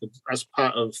have a record as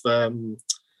part of,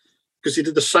 because he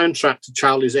did the soundtrack to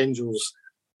Charlie's Angels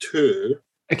 2.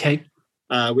 Okay.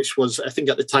 Which was, I think,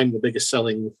 at the time, the biggest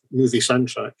selling movie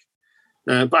soundtrack.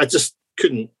 But I just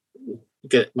couldn't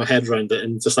get my head around it,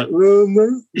 and just like,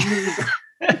 no.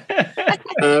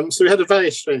 So we had a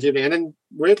very strange evening. And then,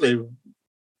 weirdly,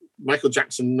 Michael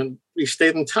Jackson, we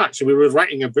stayed in touch, and we were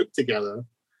writing a book together.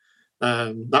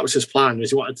 That was his plan. Was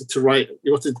he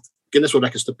wanted Guinness World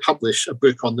Records to publish a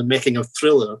book on the making of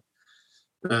Thriller,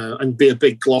 and be a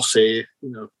big glossy,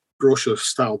 brochure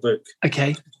style book.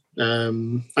 Okay.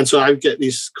 And so I would get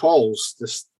these calls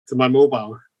to my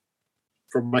mobile,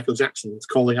 from Michael Jackson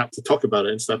calling up to talk about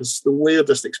it and stuff. It's the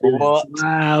weirdest experience. What?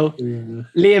 Wow. Yeah.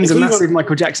 Liam's a massive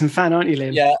Michael Jackson fan, aren't you,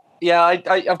 Liam? Yeah.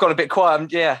 I've got a bit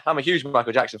quiet. I'm a huge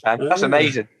Michael Jackson fan. That's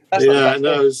amazing. That's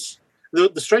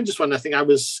the strangest one. I think I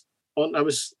was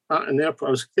at an airport.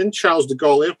 I was in Charles de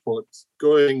Gaulle Airport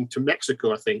going to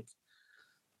Mexico, I think,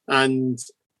 and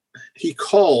he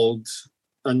called,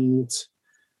 and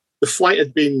the flight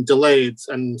had been delayed,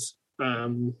 and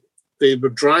they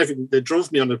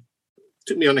drove me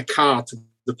took me on a car to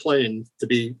the plane to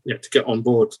get on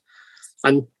board,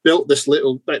 and built this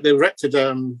little, they erected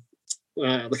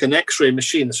like an X-ray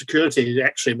machine, a security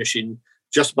X-ray machine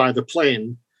just by the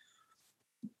plane.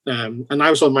 And I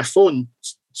was on my phone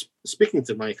speaking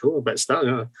to Michael about stuff,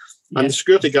 and the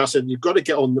security guard said, "You've got to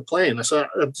get on the plane." I said,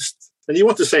 and you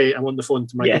want to say I'm on the phone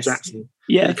to Michael Jackson.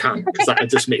 Yeah. You can't, because that would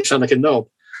just make it sound like a knob.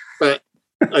 But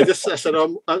I said,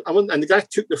 I'm on, and the guy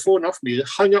took the phone off me,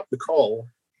 hung up the call,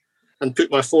 and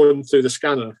put my phone through the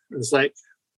scanner. And it's like,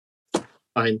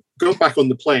 fine, go back on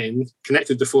the plane,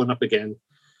 connected the phone up again,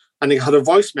 and he had a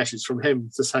voice message from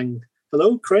him to saying,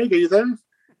 "Hello, Craig, are you there?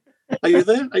 Are you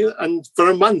there?" And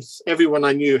for a month, everyone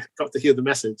I knew got to hear the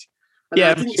message. And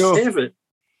I didn't save it.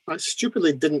 I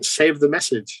stupidly didn't save the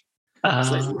message.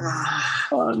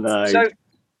 Oh no.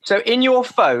 So in your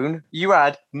phone, you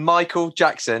had Michael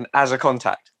Jackson as a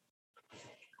contact.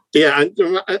 Yeah,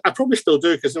 I probably still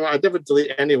do, because I never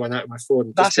delete anyone out of my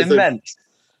phone. That's immense.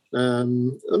 Let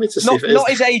me just see if it is.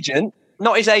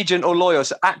 Not his agent or lawyer,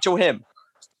 so actual him.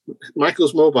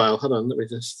 Michael's mobile. Hold on, let me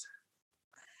just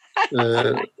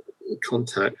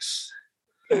contacts.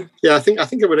 Yeah, I think I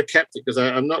would have kept it, because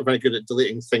I'm not very good at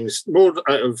deleting things.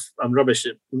 I'm rubbish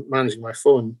at managing my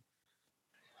phone.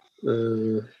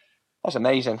 That's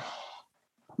amazing.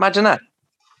 Imagine that.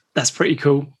 That's pretty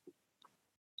cool.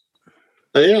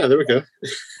 Yeah, there we go.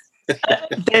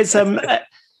 There's so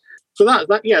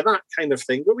that kind of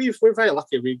thing. But we're very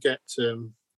lucky. We get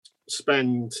to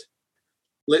spend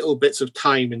little bits of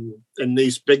time in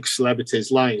these big celebrities'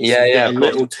 lives. Yeah. A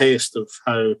little taste of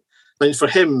how. I mean, for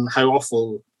him, how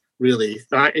awful. Really,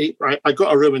 I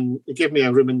got a room he gave me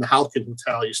a room in the Halkin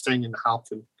Hotel. You're staying in the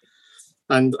Halkin.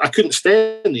 And I couldn't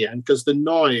stay in the end because the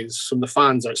noise from the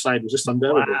fans outside was just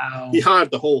unbearable. Wow. He hired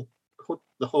the whole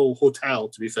hotel,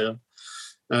 to be fair.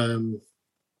 But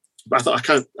I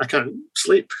thought, I can't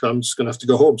sleep. I'm just going to have to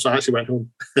go home. So I actually went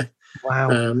home. Wow.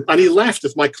 And he left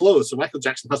with my clothes. So Michael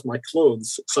Jackson has my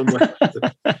clothes somewhere.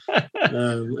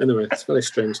 Anyway, it's a very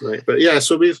strange night. But yeah,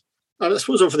 so I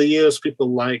suppose over the years,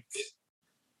 people like,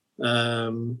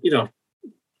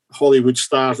 Hollywood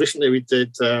stars. Recently we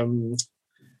did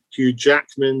Hugh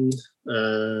Jackman,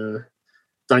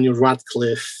 Daniel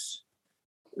Radcliffe,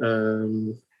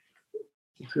 who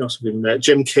else have we met?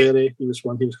 Jim Carrey, he was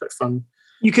quite fun.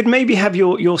 You could maybe have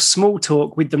your small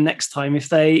talk with them next time if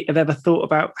they have ever thought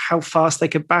about how fast they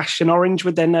could bash an orange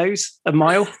with their nose, a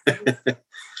mile.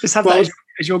 Just have that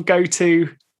as your go-to.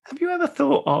 Have you ever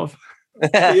thought of?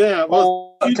 Yeah,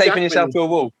 well, taping yourself to a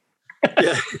wall.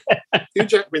 Yeah, Hugh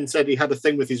Jackman said he had a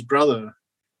thing with his brother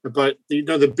about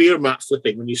the beer mat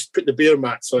flipping, when you put the beer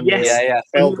mats on your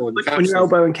elbow and catch. On your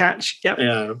elbow and catch. Yep.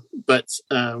 Yeah, but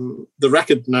the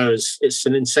record now it's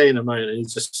an insane amount, and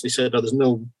he said, there's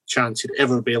no chance he'd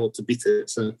ever be able to beat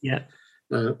it. So yeah,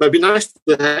 but it'd be nice.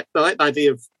 I like the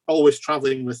idea of always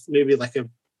traveling with maybe like a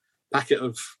packet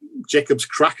of Jacob's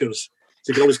crackers. So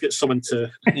you can always get someone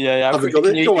to have a go.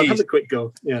 Go on, have a quick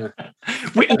go. Yeah.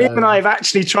 Liam and I have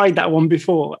actually tried that one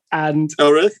before, and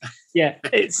oh really? Yeah,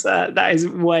 it's that is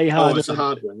way harder. Oh, it's a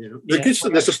hard one. Yeah.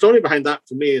 There's a story behind that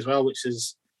for me as well, which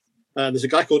is there's a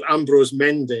guy called Ambrose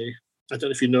Mendy. I don't know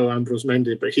if you know Ambrose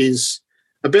Mendy, but he's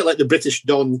a bit like the British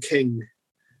Don King,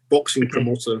 boxing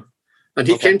promoter, and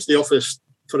he came to the office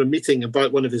for a meeting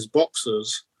about one of his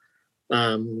boxers,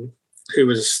 who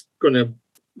was going to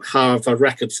have a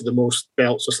record for the most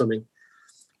belts or something.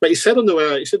 But he said on the way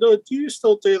out, "Oh, do you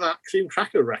still do that cream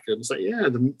cracker record?" It's like, yeah,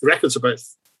 the record's about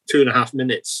 2.5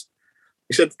 minutes.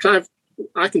 He said,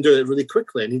 I can do it really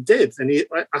quickly. And he did. And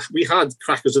we had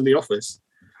crackers in the office.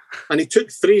 And he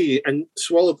took 3 and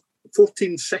swallowed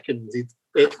 14 seconds. He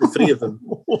ate the 3 of them.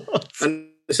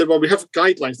 And I said, well, we have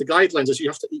guidelines. The guidelines is you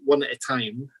have to eat one at a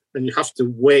time. And you have to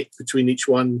wait between each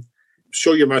one,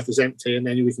 show your mouth is empty, and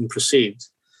then we can proceed.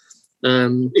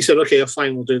 He said, okay,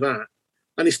 fine, we'll do that.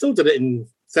 And he still did it in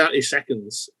 30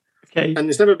 seconds. Okay. And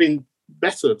it's never been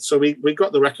bettered. So we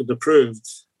got the record approved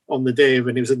on the day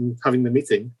when he was having the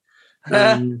meeting.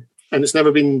 And it's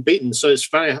never been beaten. So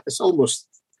it's almost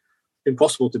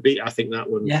impossible to beat, I think, that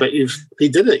one. Yeah. But he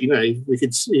did it,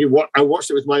 I watched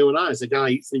it with my own eyes. The guy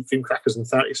eat 3 cream crackers in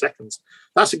 30 seconds.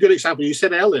 That's a good example. You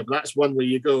said earlier, but that's one where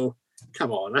you go,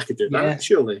 come on, I could do that, Yeah.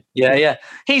 surely. Yeah.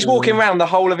 He's walking around the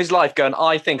whole of his life going,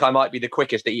 I think I might be the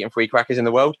quickest at eating 3 crackers in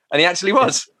the world. And he actually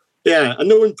was. Yeah, and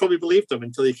no one probably believed him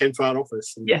until he came to our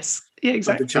office. And Yes, yeah,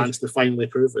 exactly. had the chance to finally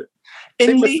prove it.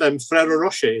 In Same with Ferrero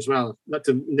Rocher as well. Not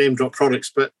to name drop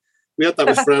products, but we had that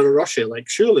with Ferrero Rocher. Like,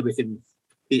 surely we can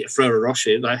eat a Ferrero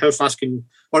Rocher. Like, how fast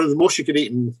one of the most you could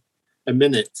eat in a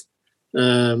minute.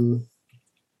 And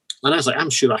I was like, I'm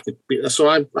sure I could beat that. So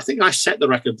I think I set the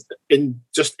record in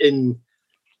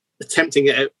attempting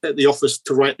it at the office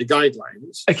to write the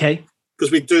guidelines. Okay.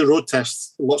 Because we do road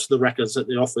tests lots of the records at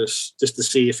the office just to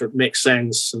see if it makes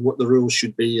sense and what the rules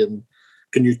should be, and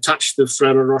can you touch the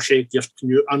Ferrero Rocher? Can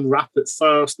you unwrap it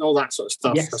first? And all that sort of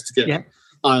stuff has to get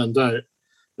ironed out.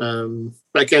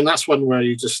 But again, that's one where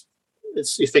you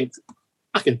think,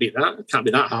 I can beat that. It can't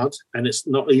be that hard. And it's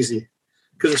not easy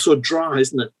because it's so dry,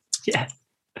 isn't it? Yeah.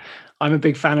 I'm a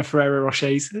big fan of Ferrero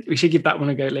Rochers. We should give that one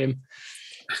a go, Liam.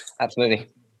 Absolutely.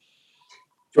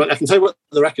 I can tell you what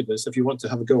the record is if you want to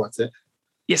have a go at it.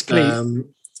 Yes, please.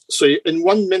 So in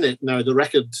 1 minute now, the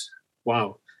record,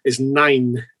 is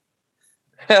 9.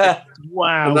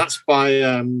 Wow. And that's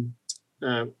by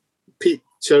Pete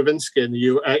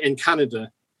Chervinsky in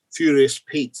Canada. Furious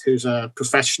Pete, who's a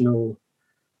professional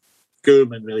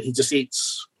gourmand, really. He just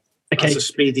eats as a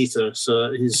speed eater.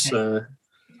 So he's...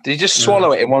 Did he just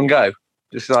swallow it in one go?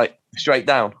 Just like straight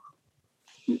down?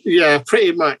 Yeah,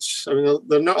 pretty much. I mean,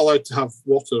 they're not allowed to have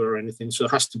water or anything, so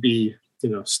it has to be,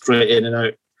 straight in and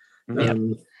out.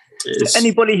 So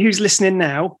anybody who's listening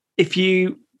now, if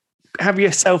you have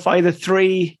yourself either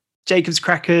 3 Jacob's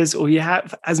crackers or you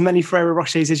have as many Ferrero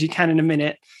Rochers as you can in a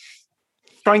minute,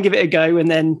 try and give it a go and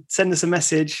then send us a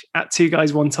message at 2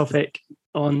 Guys One Topic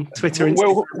on Twitter. And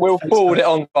we'll forward it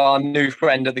on to our new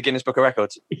friend at the Guinness Book of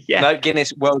Records. Yeah. No,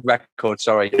 Guinness World Records,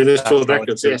 sorry. Guinness World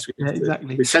Records, yes.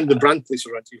 Exactly. We send the brand police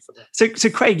around to you for that. So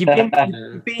Craig,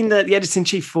 you've been the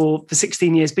editor-in-chief for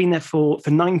 16 years, been there for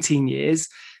 19 years.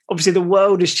 Obviously, the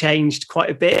world has changed quite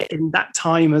a bit in that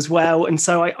time as well. And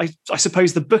so I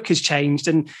suppose the book has changed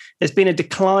and there's been a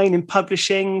decline in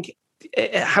publishing.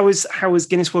 How has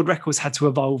Guinness World Records had to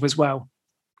evolve as well?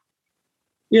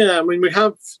 Yeah, I mean,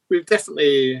 we've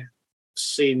definitely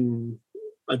seen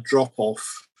a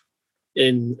drop-off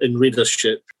in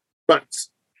readership, but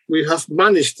we have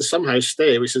managed to somehow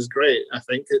stay, which is great, I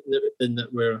think, in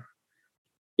that we're,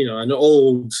 an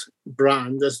old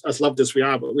brand, as loved as we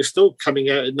are, but we're still coming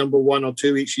out at number 1 or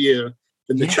 2 each year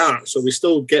in the chart. So we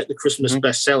still get the Christmas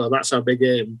bestseller. That's our big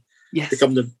aim,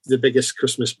 become the biggest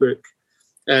Christmas book.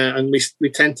 And we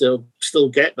tend to still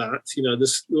get that.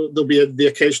 There'll be the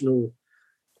occasional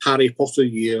Harry Potter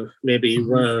year, maybe,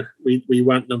 where we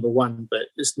weren't number 1, but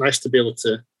it's nice to be able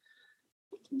to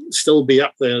still be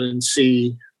up there and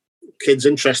see kids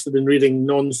interested in reading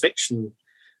non-fiction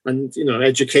and,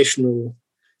 educational,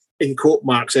 in quote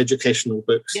marks, educational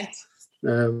books. Yes.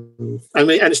 And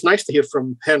it's nice to hear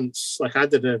from parents. Like I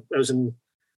was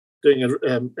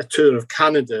doing a tour of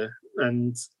Canada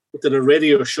and did a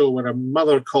radio show where a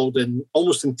mother called in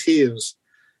almost in tears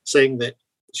saying that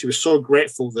she was so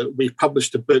grateful that we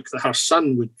published a book that her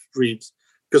son would read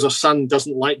because her son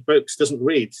doesn't like books, doesn't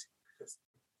read.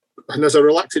 And as a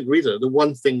reluctant reader, the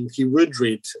one thing he would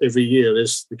read every year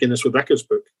is the Guinness World Records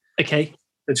book. Okay.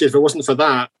 And she said, if it wasn't for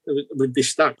that, it would be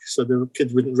stuck. So the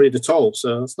kid wouldn't read at all.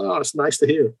 So it's nice to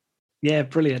hear. Yeah,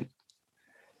 brilliant.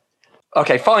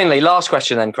 Okay, finally, last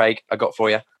question then, Craig, I got for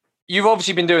you. You've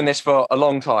obviously been doing this for a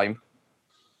long time.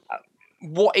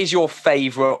 What is your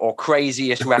favourite or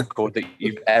craziest record that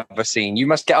you've ever seen? You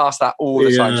must get asked that all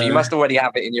the time, so you must already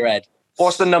have it in your head.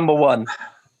 What's the number 1?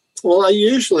 Well, I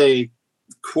usually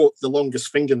quote the longest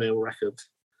fingernail record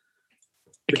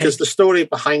because the story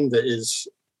behind it is,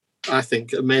 I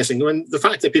think, amazing. And the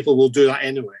fact that people will do that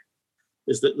anyway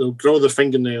is that they'll grow their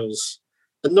fingernails,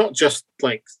 and not just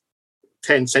like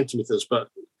 10 centimetres, but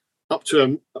up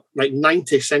to like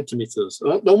 90 centimetres,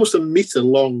 almost a metre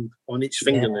long on each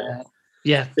fingernail.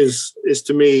 Yeah. Is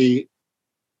to me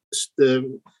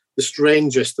the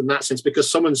strangest in that sense,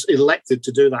 because someone's elected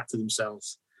to do that to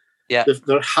themselves. Yeah.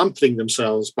 They're hampering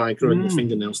themselves by growing their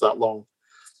fingernails that long.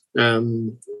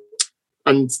 And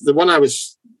the one I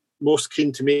was most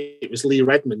keen to meet was Lee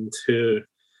Redmond, who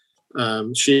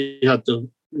she had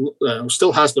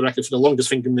still has the record for the longest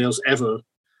fingernails ever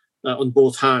on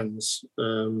both hands.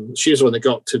 She's the one that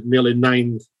got to nearly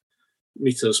 9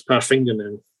 meters per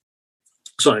fingernail.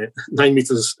 Sorry, 9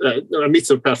 meters, a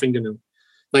meter per fingernail,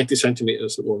 90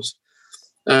 centimeters it was.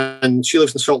 And she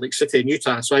lives in Salt Lake City in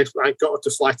Utah. So I got her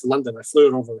to fly to London. I flew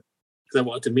her over because I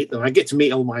wanted to meet them. I get to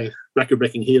meet all my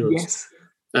record-breaking heroes. Yes.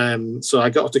 So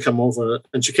I got her to come over,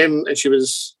 and she came, and she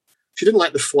didn't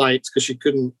like the flight because she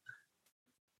couldn't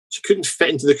she couldn't fit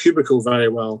into the cubicle very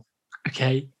well.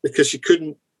 Okay. Because she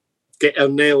couldn't get her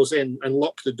nails in and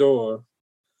lock the door.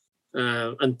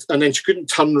 And then she couldn't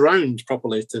turn round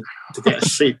properly to get a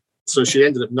seat. So she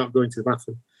ended up not going to the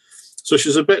bathroom. So she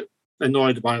was a bit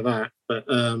annoyed by that. But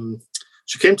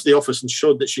she came to the office and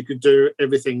showed that she could do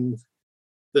everything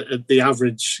that the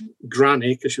average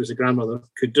granny, because she was a grandmother,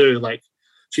 could do. Like,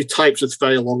 she typed with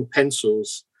very long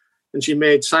pencils, and she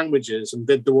made sandwiches and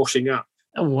did the washing up.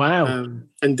 Oh, wow.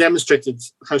 And demonstrated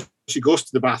how she goes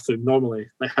to the bathroom normally,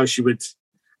 like how she would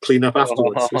clean up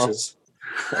afterwards,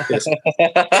 which is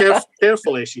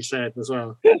carefully, she said as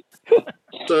well.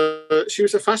 So she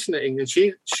was a fascinating, and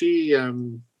she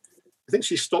I think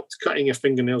she stopped cutting her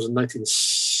fingernails in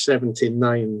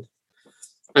 1979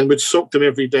 and would soak them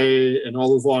every day in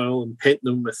olive oil and paint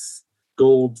them with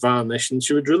gold varnish, and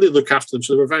she would really look after them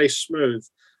so they were very smooth.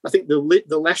 I think the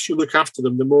less you look after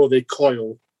them, the more they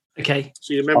coil. Okay.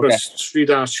 So you remember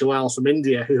Sridhar Chilal from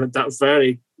India, who had that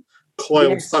very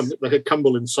coiled thumb, like a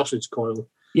Cumberland sausage coil.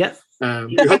 Yeah.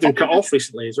 Who had them cut off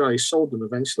recently as well. He sold them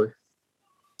eventually.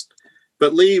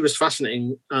 But Lee was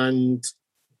fascinating, and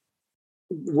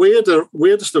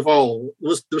weirdest of all,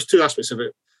 there was two aspects of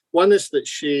it. One is that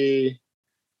she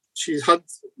had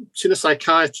seen a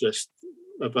psychiatrist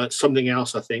about something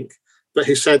else, I think, but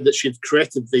who said that she'd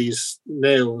created these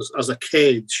nails as a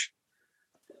cage,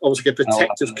 almost like a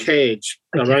protective cage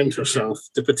around herself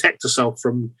to protect herself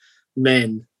from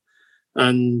men.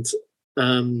 And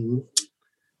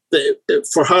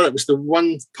for her, it was the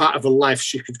one part of her life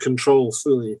she could control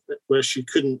fully, where she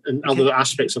couldn't in other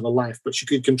aspects of her life, but she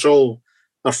could control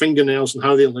her fingernails and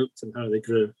how they looked and how they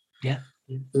grew. Yeah.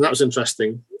 And that was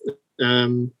interesting.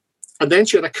 And then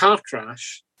she had a car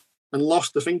crash and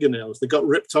lost the fingernails. They got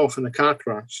ripped off in a car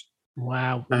crash.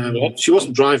 Wow. She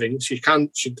wasn't driving. She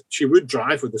would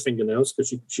drive with the fingernails,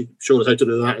 because she showed us how to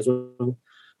do that as well.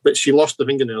 But she lost the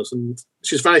fingernails, and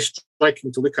she's very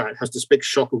striking to look at. It has this big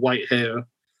shock of white hair.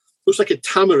 Looks like a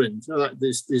tamarind. You know, like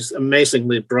these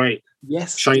amazingly bright,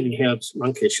 shiny-haired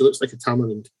monkey. She looks like a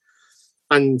tamarind.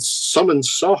 And someone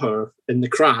saw her in the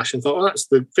crash and thought, oh, that's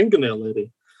the fingernail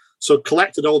lady. So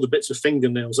collected all the bits of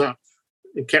fingernails up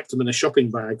and kept them in a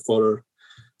shopping bag for her.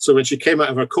 So when she came out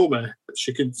of her coma,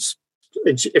 she could,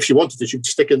 if she wanted to, she could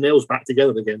stick her nails back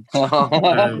together again.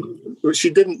 Which she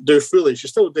didn't do fully. She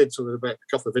still did, so they're about a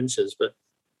couple of inches. But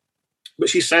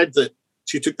she said that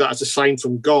she took that as a sign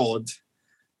from God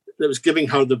that was giving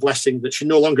her the blessing that she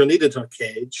no longer needed her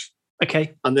cage.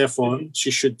 Okay. And therefore, she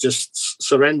should just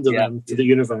surrender them to the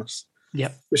universe.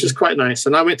 Yeah. Which is quite nice.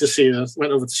 And I went to see her,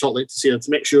 went over to Salt Lake to see her to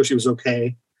make sure she was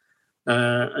okay.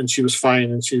 And she was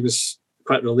fine, and she was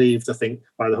quite relieved, I think,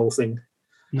 by the whole thing.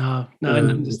 No,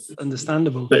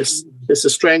 understandable. But it's a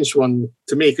strange one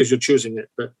to me because you're choosing it.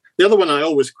 But the other one I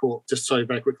always quote, just sorry,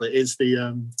 very quickly, is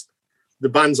the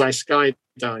Banzai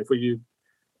skydive, where you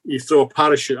throw a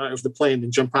parachute out of the plane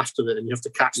and jump after it, and you have to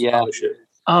catch the parachute.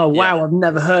 Oh wow, I've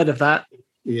never heard of that.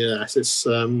 Yes, it's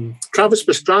Travis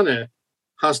Pastrana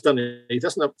has done it. He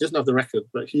doesn't have the record,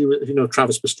 but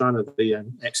Travis Pastrana, the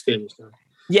X Games guy.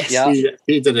 Yes,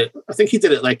 he did it. I think he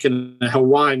did it like in a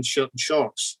Hawaiian shirt and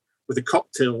shorts with a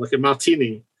cocktail, like a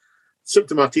martini,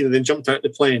 sipped a martini, then jumped out the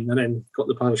plane and then got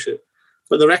the parachute.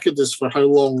 But the record is for how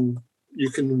long you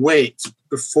can wait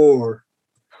before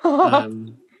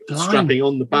strapping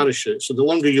on the parachute. So the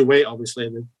longer you wait, obviously,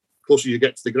 the closer you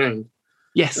get to the ground.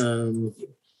 Yes. I'll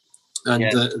tell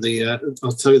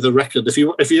you the record. If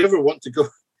you ever want to go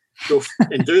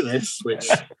and do this, which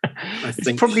I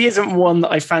think probably isn't one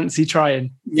that I fancy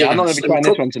trying. Yeah, I'm not going to be trying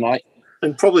this one tonight.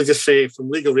 And probably just say,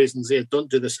 from legal reasons here, don't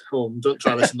do this at home. Don't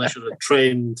try this unless you're a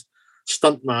trained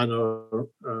stuntman or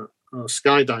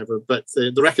skydiver. But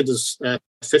the record is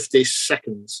 50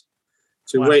 seconds.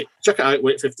 So wait, check it out.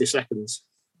 Wait 50 seconds.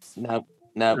 No.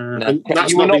 And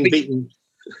that's not being beaten.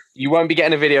 You won't be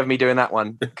getting a video of me doing that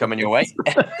one coming your way.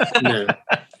 No.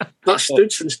 That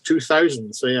stood since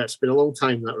 2000. So, yeah, it's been a long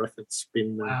time, that record's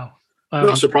been. Wow.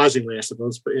 Not surprisingly, I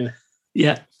suppose, but yeah.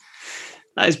 Yeah.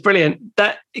 That is brilliant.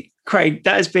 Craig,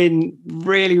 that has been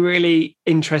really, really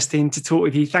interesting to talk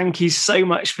with you. Thank you so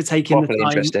much for taking the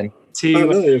time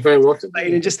you're very welcome.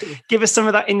 And just give us some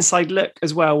of that inside look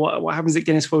as well, what happens at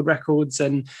Guinness World Records,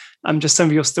 and just some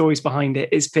of your stories behind it.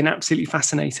 It's been absolutely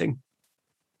fascinating.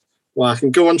 Well, I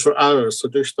can go on for hours, so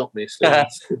do stop me. So,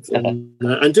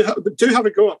 and do have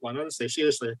a go at one, honestly,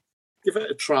 seriously. Give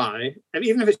it a try. And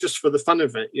even if it's just for the fun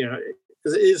of it,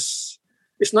 because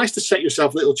it's nice to set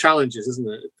yourself little challenges, isn't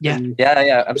it? Yeah.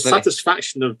 Yeah, absolutely. The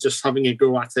satisfaction of just having a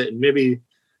go at it and maybe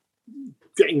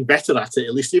getting better at it,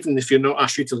 at least, even if you're not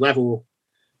actually to level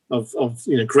of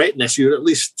greatness, you're at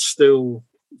least still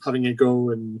having a go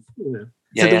and,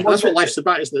 Yeah, That's what life's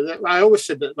about, isn't it? I always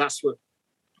said that's what,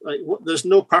 there's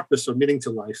no purpose or meaning to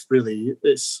life, really.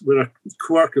 We're a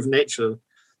quirk of nature.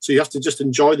 So you have to just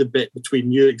enjoy the bit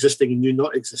between you existing and you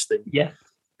not existing. Yeah.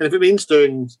 And if it means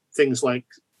doing things like,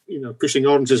 pushing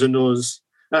oranges a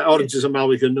mile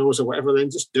with your nose or whatever, then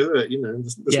just do it.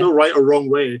 There's no right or wrong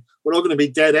way. We're all going to be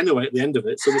dead anyway at the end of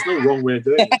it. So there's no wrong way of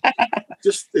doing it.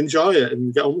 Just enjoy it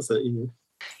and get on with it.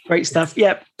 Great stuff.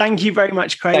 Yeah. Thank you very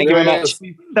much, Craig. Thank you very much.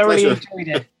 Thoroughly enjoyed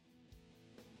it.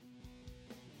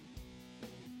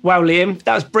 Wow, Liam,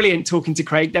 that was brilliant talking to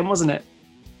Craig then, wasn't it?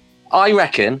 I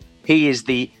reckon he is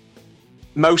the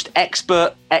most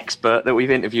expert that we've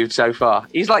interviewed so far.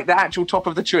 He's like the actual top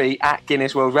of the tree at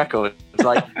Guinness World Records. It's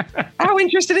like, how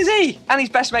interested is he? And he's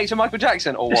best mates with Michael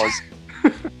Jackson, or was.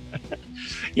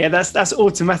 Yeah, that's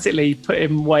automatically put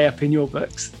him way up in your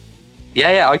books.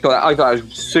 Yeah, I thought it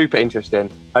was super interesting.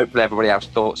 Hopefully everybody else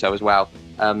thought so as well.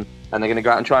 And they're going to go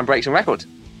out and try and break some records.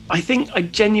 I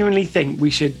genuinely think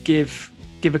we should give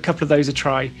a couple of those a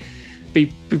try. Be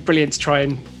brilliant to try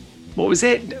and, what was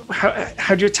it?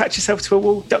 How do you attach yourself to a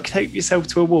wall? Duct tape yourself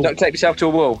to a wall. Duct tape yourself to a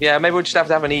wall. Yeah, maybe we'll just have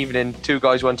to have an evening, 2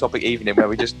 guys, 1 topic evening, where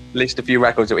we just list a few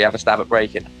records that we have a stab at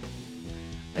breaking.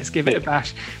 Let's give it a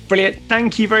bash. Brilliant.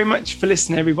 Thank you very much for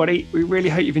listening, everybody. We really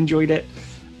hope you've enjoyed it.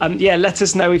 Let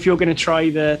us know if you're going to try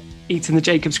eating the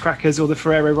Jacobs crackers or the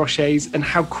Ferrero Rochers, and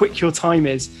how quick your time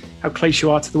is, how close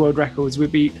you are to the world records.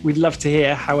 We'd love to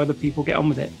hear how other people get on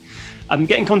with it.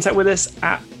 Get in contact with us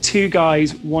at 2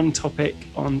 Guys 1 Topic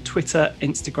on Twitter,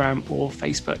 Instagram, or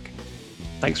Facebook.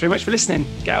 Thanks very much for listening.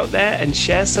 Get out there and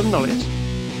share some knowledge.